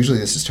 usually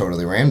this is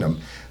totally random.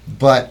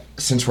 But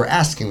since we're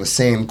asking the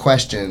same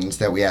questions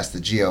that we asked the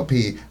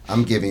GOP,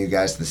 I'm giving you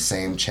guys the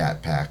same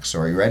chat pack. So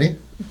are you ready?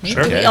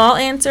 Sure. Do we all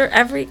answer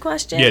every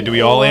question? Yeah, do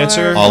we all or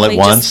answer? All can at we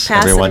once?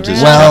 pass it Everyone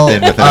just Well,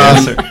 jumped in with an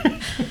answer?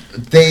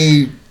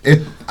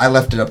 I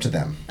left it up to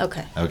them.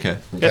 Okay. Okay.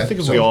 Yeah, I think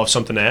if we all have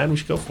something to add, we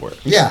should go for it.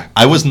 Yeah.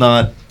 I was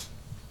not,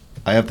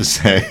 I have to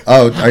say,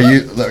 Oh, are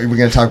we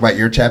going to talk about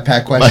your chat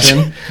pack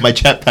question? my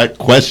chat pack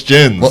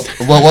questions.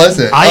 What was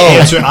it? I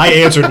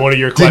answered one of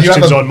your Did you have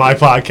questions a- on my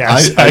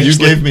podcast. You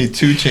actually. gave me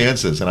 2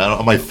 chances, and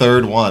on my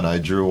third one, I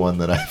drew one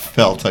that I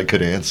felt I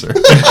could answer.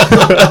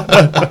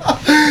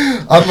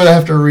 I'm going to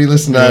have to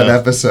re-listen to that Yeah.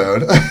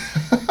 episode.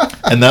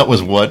 And that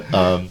was what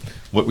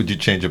would you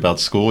change about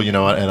school?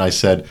 And I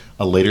said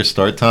a later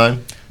start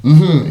time.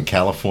 Mm-hmm. In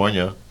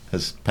California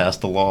has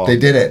passed a law. They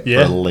did it.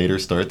 Yeah. For later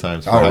start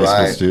times for All high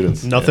school right.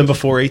 students. Nothing Yeah.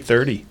 before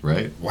 8:30.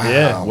 Right. Wow.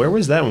 Yeah, where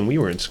was that when we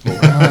were in school?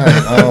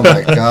 Right. Oh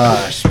my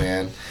gosh,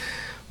 man.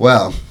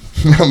 Well,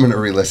 I'm going to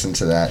re-listen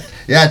to that.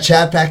 Yeah,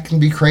 chat pack can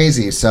be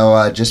crazy,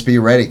 so just be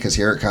ready because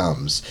here it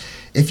comes.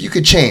 If you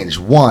could change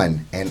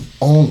one and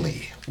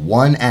only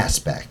one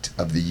aspect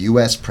of the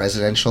U.S.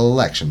 presidential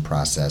election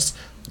process,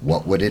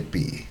 what would it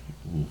be?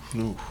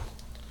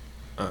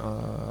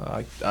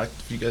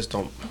 If you guys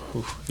don't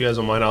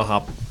mind, I'll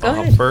hop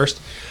ahead.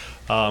 first.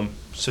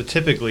 So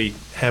typically,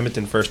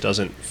 Hammonton First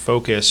doesn't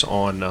focus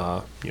on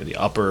the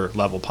upper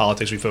level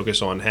politics. We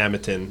focus on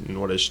Hammonton and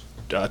what is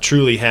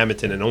truly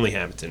Hammonton and only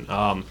Hammonton.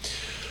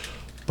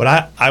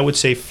 But I would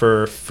say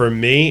for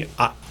me,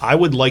 I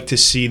would like to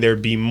see there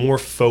be more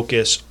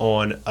focus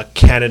on a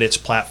candidate's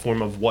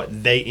platform of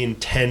what they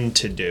intend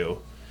to do,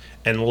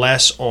 and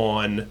less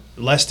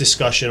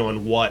discussion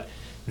on what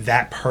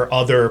that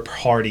other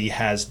party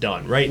has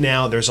done. Right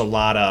now, there's a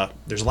lot of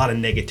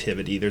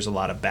negativity. There's a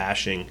lot of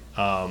bashing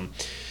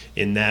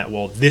in that.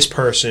 Well, this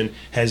person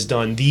has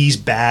done these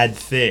bad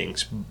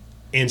things,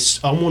 and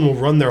someone will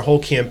run their whole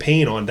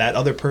campaign on that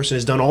other person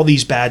has done all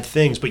these bad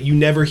things, but you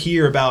never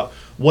hear about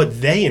what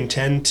they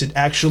intend to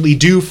actually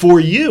do for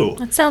you.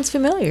 That sounds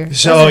familiar.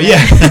 So doesn't it?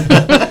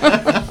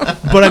 yeah,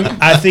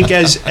 but I think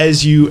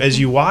as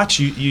you watch,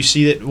 you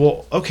see that.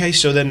 Well, okay,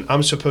 so then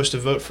I'm supposed to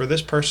vote for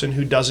this person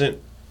who doesn't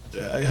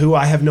who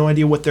I have no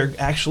idea what they're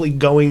actually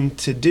going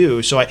to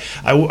do. So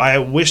I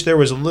wish there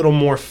was a little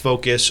more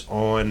focus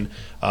on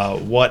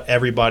what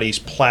everybody's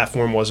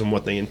platform was and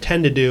what they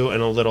intend to do,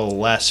 and a little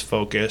less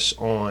focus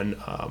on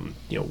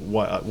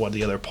what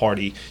the other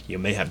party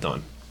may have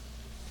done.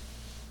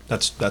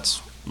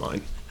 That's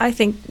mine. I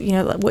think,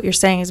 what you're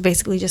saying is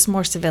basically just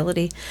more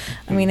civility.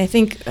 I mean, I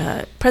think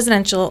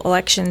presidential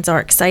elections are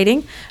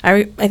exciting.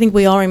 I think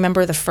we all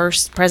remember the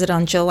first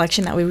presidential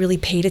election that we really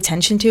paid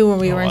attention to when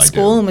we were in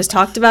school and was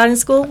talked about in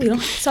school. We don't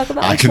have to talk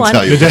about which one. I can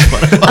tell you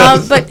which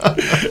one.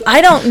 But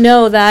I don't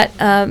know that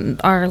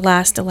our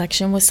last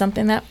election was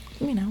something that,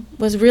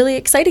 was really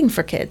exciting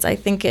for kids. I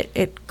think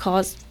it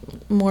caused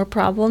more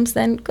problems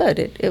than good.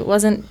 It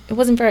wasn't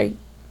very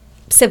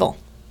civil.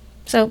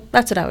 So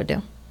that's what I would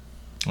do.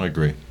 I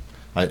agree.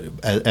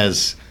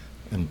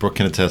 And Brooke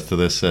can attest to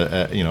this,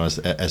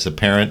 as a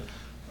parent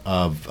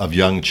of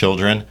young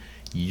children,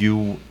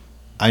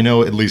 I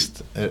know, at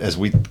least as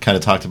we kind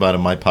of talked about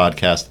in my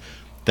podcast,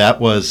 that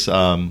was,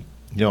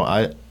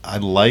 I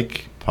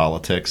like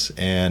politics,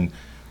 and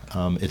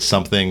it's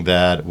something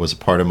that was a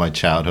part of my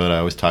childhood. I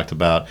always talked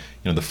about,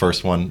 the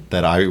first one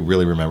that I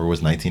really remember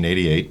was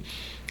 1988,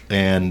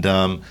 and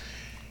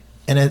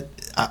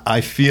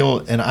I feel,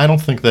 and I don't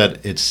think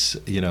that it's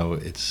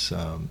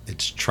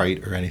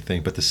trite or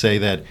anything, but to say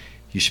that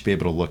you should be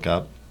able to look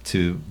up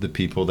to the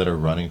people that are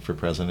running for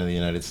president of the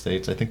United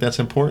States, I think that's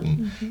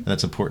important, and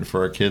that's important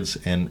for our kids.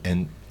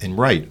 And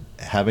right,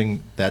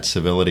 having that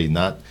civility,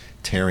 not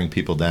tearing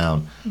people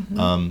down.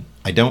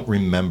 I don't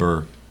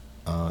remember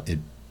it,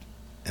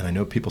 and I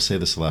know people say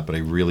this a lot, but I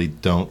really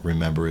don't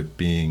remember it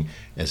being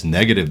as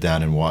negative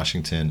down in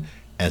Washington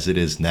as it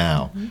is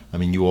now. I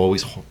mean, you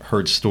always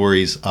heard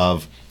stories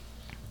of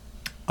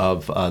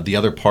the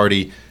other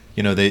party,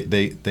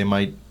 they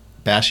might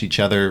bash each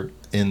other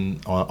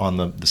on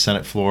the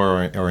Senate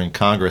floor or in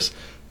Congress,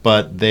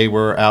 but they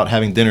were out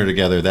having dinner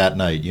together that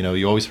night.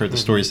 You always heard the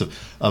stories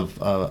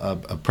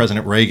of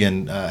President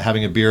Reagan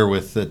having a beer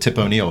with Tip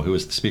O'Neill, who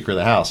was the Speaker of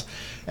the House,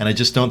 and I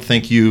just don't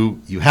think you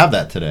have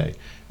that today.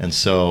 And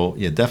so,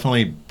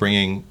 definitely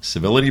bringing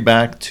civility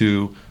back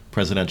to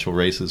presidential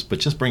races, but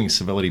just bringing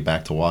civility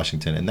back to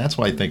Washington. And that's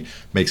why I think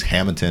makes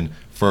Hammonton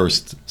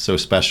First so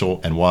special,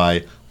 and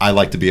why I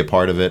like to be a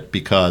part of it,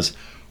 because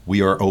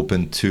we are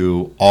open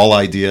to all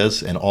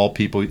ideas and all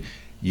people.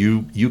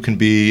 You can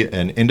be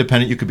an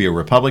independent, you could be a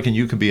Republican,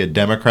 you could be a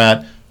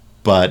Democrat,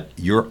 but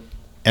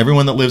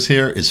everyone that lives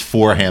here is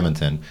for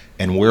Hammonton,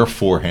 and we're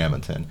for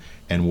Hammonton.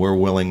 And we're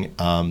willing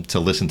to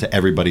listen to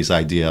everybody's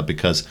idea,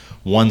 because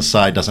one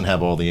side doesn't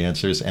have all the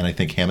answers. And I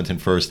think Hammonton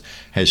First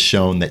has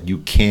shown that you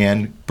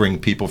can bring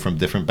people from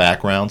different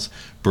backgrounds,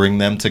 bring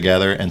them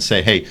together and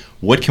say, hey,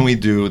 what can we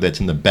do that's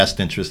in the best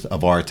interest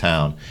of our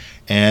town?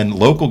 And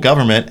local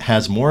government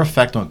has more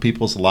effect on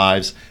people's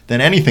lives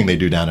than anything they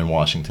do down in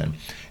Washington.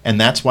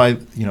 And that's why,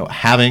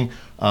 having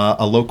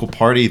a local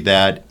party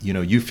that,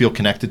 you feel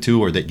connected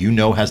to, or that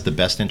has the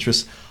best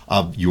interests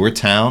of your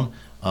town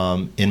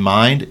in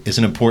mind, is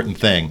an important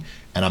thing.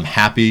 And I'm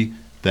happy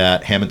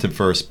that Hammonton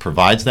First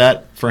provides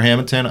that for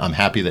Hammonton. I'm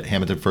happy that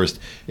Hammonton First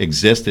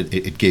exists.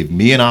 It gave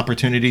me an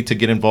opportunity to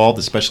get involved,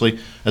 especially,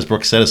 as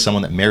Brooke said, as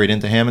someone that married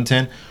into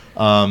Hammonton.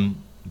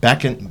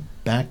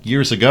 Back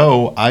years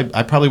ago,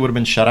 I probably would have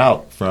been shut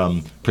out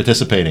from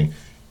participating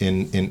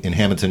in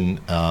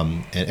Hammonton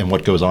and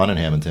what goes on in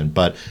Hammonton.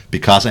 But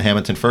because of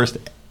Hammonton First,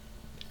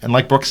 and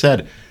like Brooke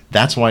said,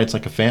 that's why it's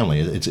like a family.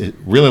 It's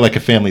really like a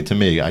family to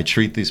me. I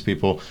treat these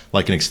people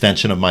like an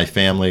extension of my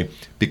family,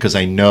 because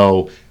I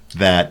know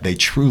that they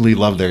truly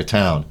love their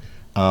town.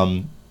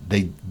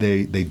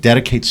 They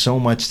dedicate so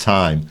much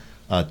time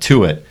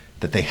to it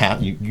that they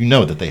have,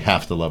 that they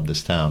have to love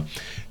this town.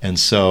 And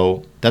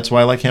so that's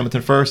why I like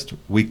Hammonton First.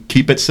 We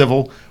keep it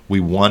civil. We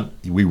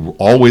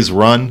always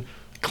run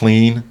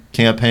clean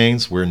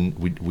campaigns.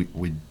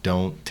 We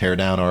don't tear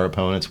down our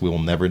opponents. We will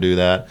never do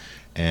that.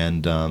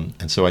 And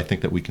so I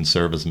think that we can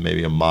serve as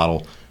maybe a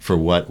model for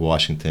what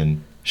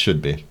Washington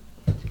should be.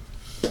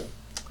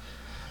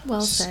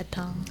 Well said,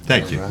 Tom.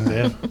 Thank you.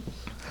 Yeah.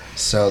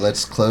 So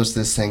let's close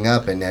this thing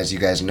up. And as you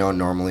guys know,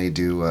 normally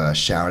do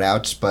shout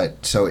outs.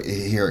 But so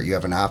here you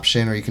have an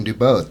option, or you can do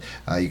both.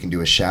 You can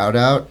do a shout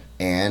out,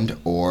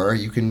 or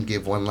you can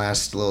give one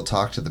last little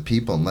talk to the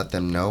people and let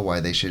them know why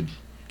they should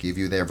give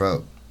you their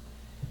vote.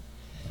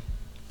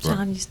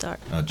 John, you start.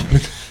 I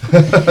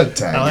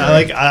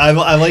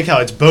like how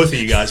it's both of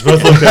you guys.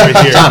 Both looked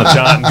over here.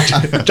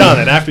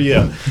 Jonathan, after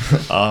you.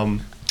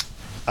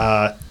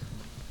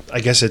 I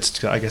guess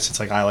it's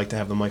like I like to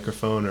have the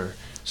microphone or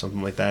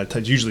something like that.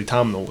 It's usually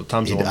Tom's the one with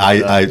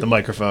the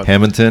microphone.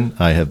 Hammonton,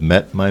 I have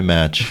met my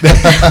match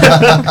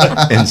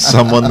in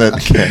someone that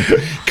can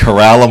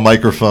corral a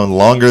microphone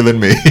longer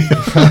than me.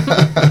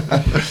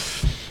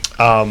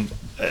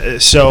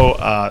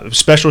 So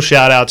special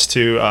shout outs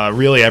to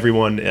really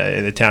everyone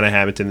in the town of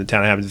Hammonton.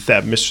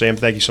 Mr. Sam,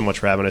 thank you so much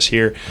for having us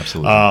here.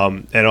 Absolutely.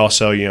 And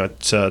also,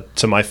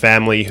 to my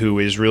family, who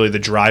is really the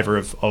driver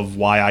of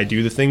why I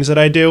do the things that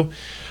I do.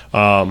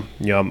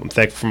 I'm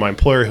thankful for my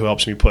employer who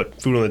helps me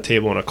put food on the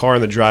table and a car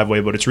in the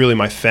driveway, but it's really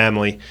my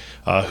family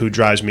who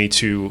drives me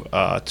to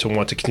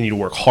want to continue to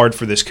work hard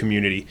for this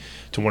community,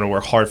 to want to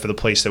work hard for the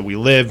place that we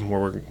live,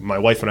 where my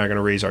wife and I are going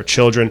to raise our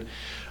children.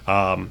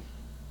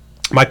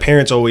 My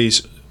parents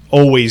always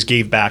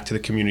gave back to the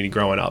community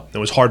growing up. It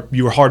was hard.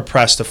 You were hard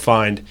pressed to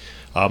find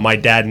my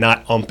dad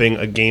not umping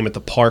a game at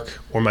the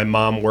park, or my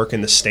mom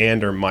working the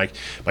stand, or my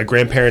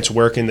grandparents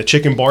working the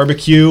chicken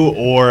barbecue,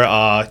 or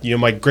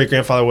my great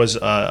grandfather was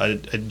a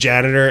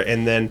janitor,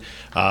 and then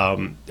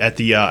at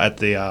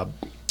the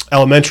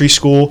elementary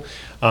school,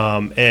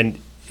 and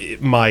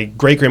my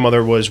great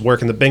grandmother was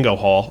working the bingo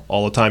hall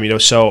all the time.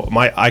 So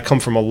I come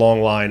from a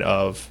long line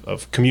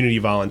of community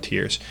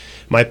volunteers.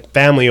 My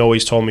family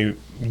always told me,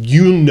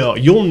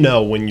 you'll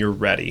know when you're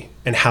ready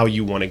and how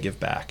you want to give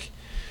back.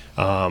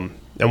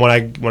 And when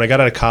I got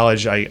out of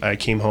college, I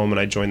came home and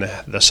I joined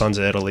the Sons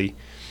of Italy,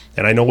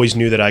 and I always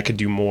knew that I could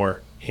do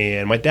more.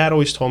 And my dad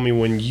always told me,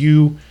 when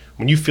you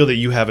feel that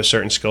you have a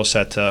certain skill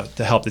set to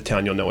help the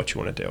town, you'll know what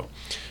you want to do.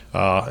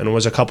 And it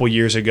was a couple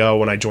years ago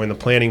when I joined the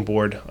planning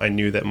board, I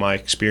knew that my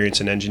experience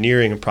in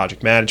engineering and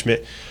project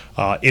management,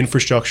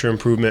 infrastructure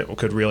improvement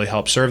could really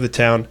help serve the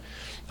town.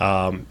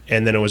 And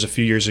then it was a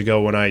few years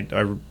ago when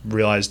I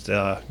realized,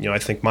 I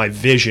think my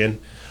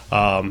vision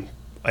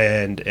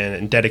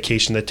and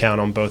dedication to the town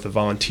on both the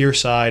volunteer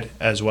side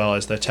as well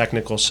as the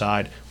technical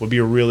side would be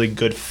a really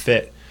good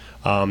fit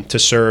to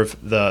serve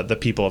the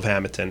people of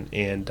Hammonton.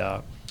 And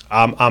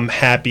I'm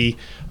happy.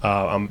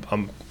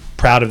 I'm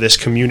proud of this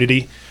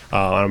community.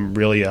 I'm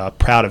really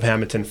proud of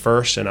Hammonton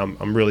First, and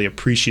I'm really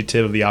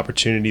appreciative of the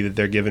opportunity that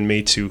they're giving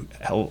me to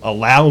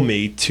allow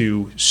me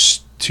to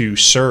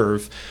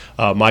serve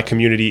my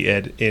community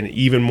in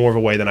even more of a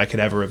way than I could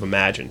ever have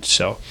imagined.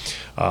 So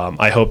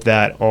I hope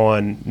that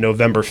on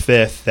November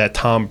 5th that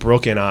Tom,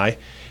 Brooke, and I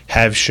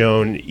have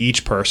shown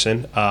each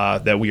person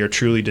that we are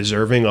truly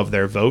deserving of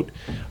their vote,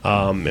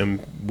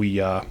 and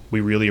we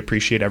really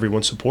appreciate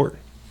everyone's support.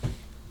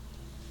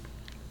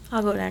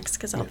 I'll go next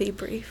because I'll be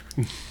brief.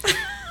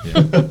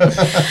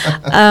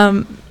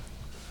 I'm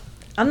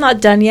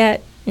not done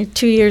yet.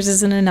 2 years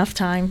isn't enough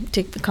time to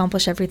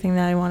accomplish everything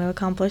that I want to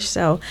accomplish,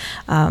 so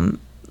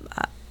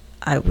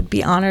I would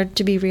be honored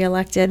to be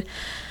reelected.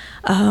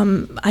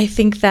 I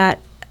think that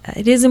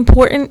it is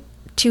important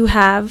to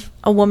have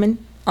a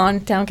woman on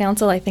town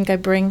council. I think I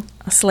bring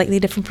a slightly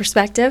different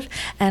perspective,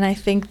 and I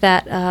think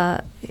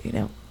that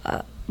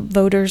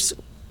voters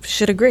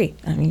should agree.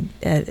 I mean,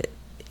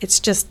 it's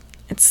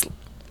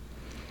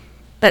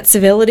that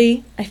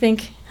civility, I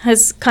think,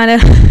 has kind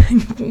of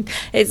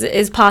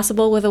is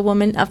possible with a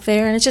woman up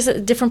there, and it's just a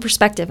different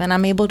perspective, and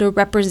I'm able to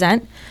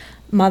represent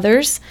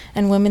mothers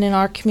and women in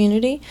our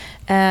community,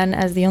 and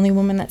as the only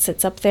woman that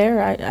sits up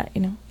there,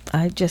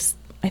 I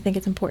think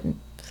it's important.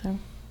 So.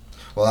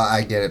 Well,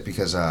 I get it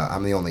because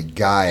I'm the only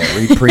guy at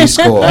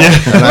preschool,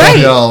 and I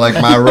feel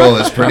like my role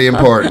is pretty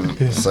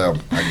important, so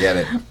I get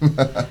it.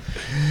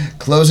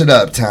 Close it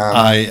up, Tom.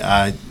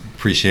 I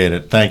appreciate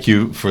it. Thank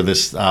you for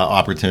this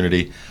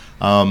opportunity.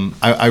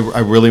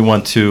 I really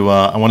want to.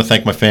 I want to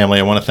thank my family.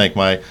 I want to thank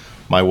my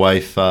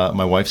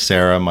wife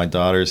Sarah, my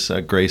daughters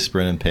Grace,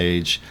 Bryn, and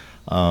Paige,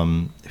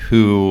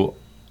 who,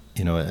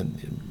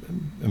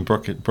 and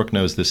Brooke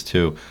knows this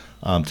too.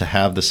 To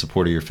have the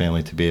support of your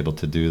family to be able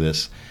to do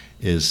this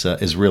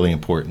is really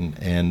important,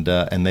 and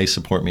they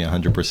support me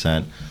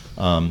 100%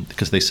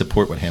 because they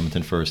support what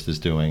Hammonton First is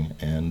doing,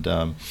 and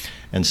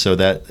so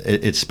that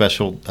it's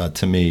special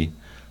to me.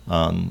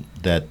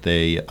 That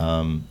they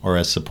are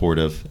as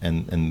supportive,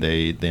 and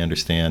they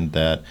understand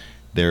that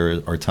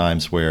there are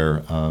times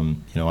where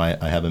I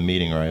have a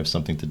meeting or I have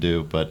something to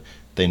do, but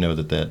they know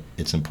that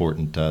it's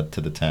important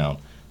to the town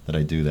that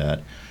I do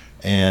that.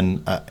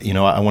 And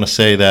I want to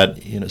say that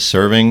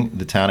serving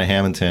the town of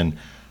Hammonton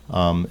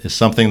is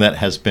something that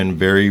has been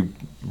very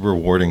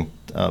rewarding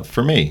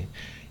for me.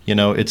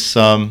 It's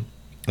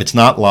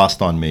not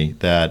lost on me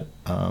that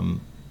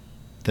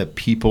that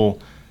people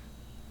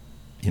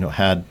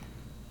had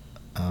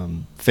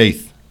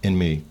faith in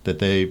me, that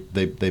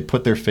they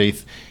put their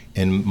faith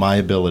in my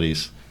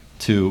abilities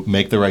to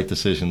make the right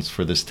decisions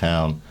for this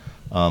town,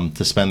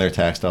 to spend their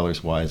tax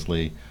dollars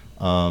wisely,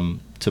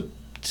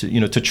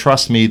 to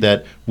trust me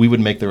that we would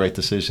make the right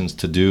decisions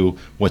to do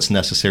what's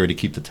necessary to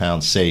keep the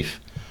town safe,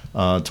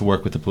 to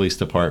work with the police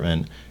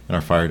department and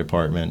our fire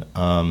department,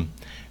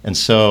 and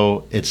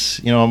so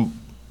it's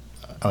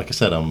like I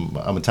said,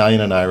 I'm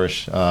Italian and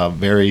Irish,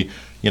 very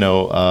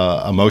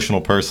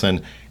emotional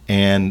person.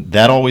 And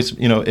that always,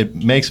 it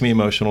makes me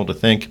emotional to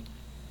think,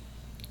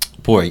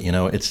 boy,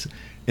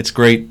 it's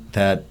great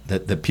that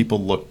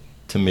people look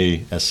to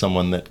me as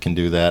someone that can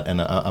do that,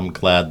 and I'm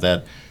glad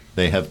that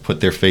they have put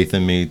their faith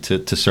in me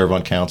to serve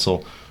on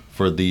council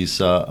for these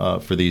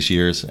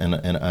years,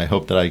 and I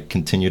hope that I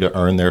continue to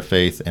earn their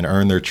faith and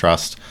earn their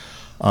trust.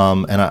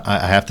 And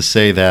I have to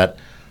say that,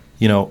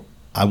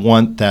 I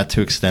want that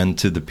to extend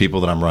to the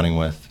people that I'm running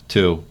with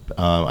too.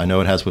 I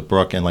know it has with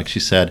Brooke, and like she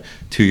said,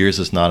 2 years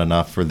is not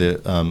enough for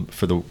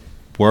the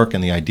work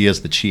and the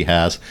ideas that she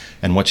has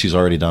and what she's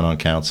already done on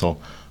council.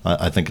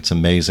 I think it's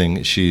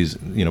amazing. She's,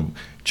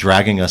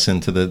 dragging us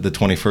into the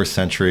 21st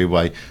century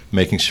by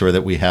making sure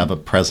that we have a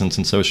presence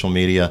in social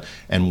media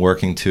and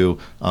working to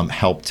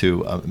help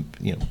to,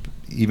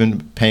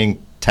 even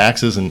paying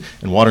taxes and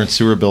water and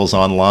sewer bills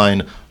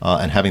online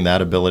and having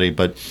that ability.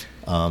 But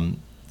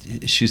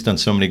she's done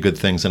so many good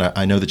things, and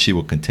I know that she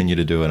will continue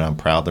to do it. I'm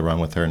proud to run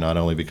with her, not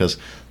only because,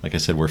 like I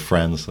said, we're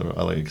friends, or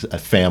like a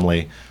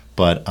family,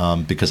 but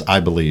because I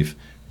believe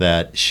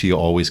that she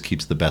always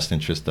keeps the best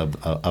interest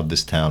of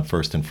this town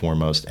first and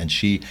foremost, and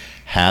she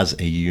has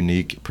a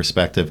unique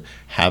perspective.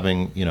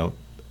 Having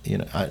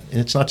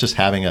it's not just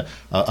having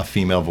a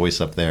female voice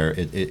up there.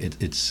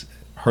 It's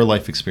her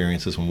life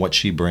experiences and what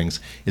she brings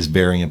is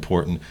very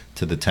important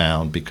to the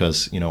town,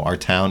 because our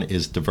town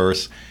is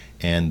diverse,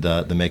 and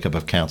the makeup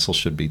of council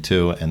should be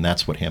too, and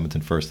that's what Hammonton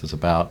First is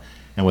about.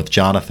 And with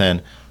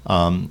Jonathan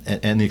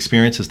and the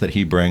experiences that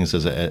he brings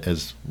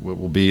as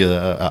will be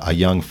a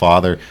young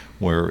father,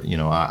 where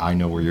I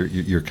know where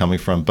you're coming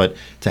from, but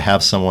to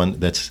have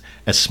someone that's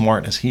as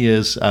smart as he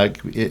is,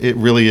 it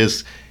really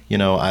is.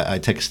 I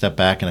take a step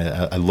back and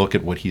I look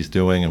at what he's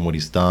doing and what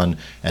he's done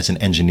as an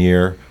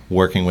engineer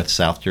working with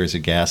South Jersey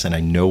Gas, and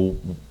I know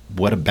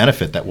what a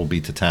benefit that will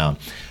be to town.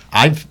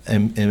 I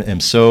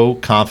am so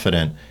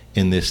confident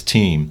in this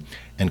team,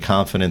 and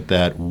confident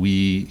that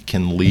we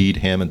can lead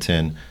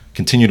Hammonton,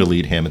 continue to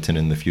lead Hammonton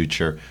in the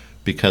future,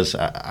 because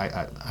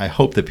I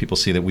hope that people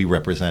see that we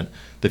represent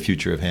the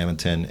future of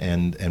Hammonton,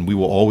 and we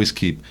will always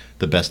keep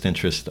the best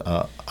interest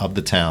of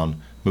the town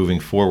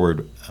moving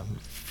forward.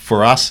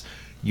 For us,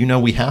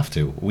 we have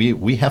to.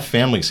 We have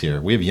families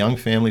here. We have young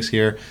families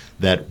here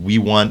that we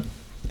want.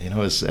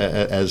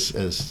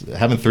 As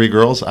having 3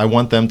 girls, I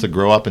want them to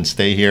grow up and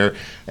stay here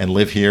and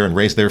live here and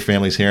raise their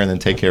families here and then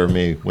take care of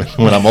me when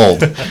I'm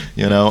old.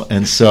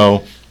 And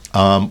so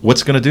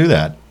what's going to do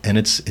that? And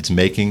it's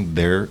making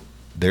their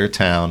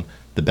town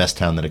the best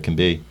town that it can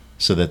be,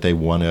 so that they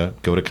want to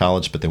go to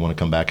college, but they want to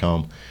come back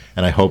home.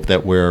 And I hope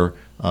that we're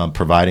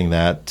providing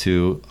that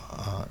to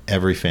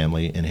every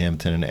family in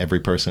Hammonton and every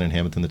person in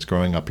Hammonton that's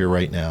growing up here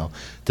right now,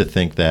 to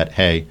think that,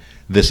 hey,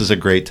 this is a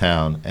great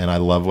town and I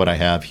love what I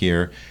have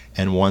here.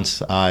 And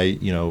once I,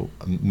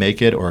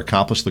 make it or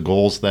accomplish the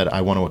goals that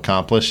I want to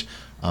accomplish,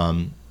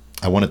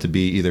 I want it to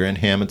be either in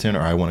Hammonton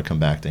or I want to come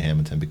back to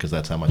Hammonton, because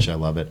that's how much I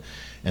love it.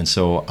 And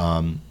so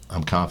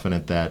I'm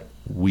confident that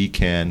we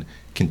can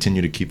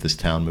continue to keep this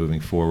town moving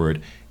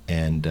forward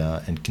and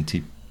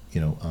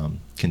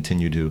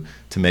continue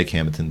to make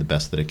Hammonton the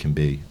best that it can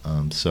be.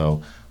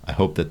 So I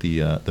hope that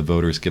the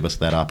voters give us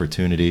that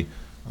opportunity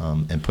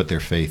and put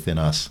their faith in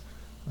us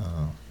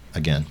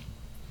again.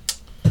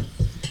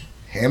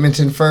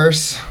 Hammonton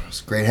First.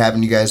 It's great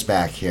having you guys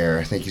back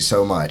here. Thank you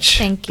so much.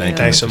 Thank you.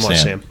 Thanks so much,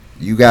 Sam.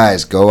 You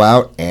guys go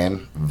out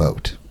and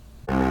vote.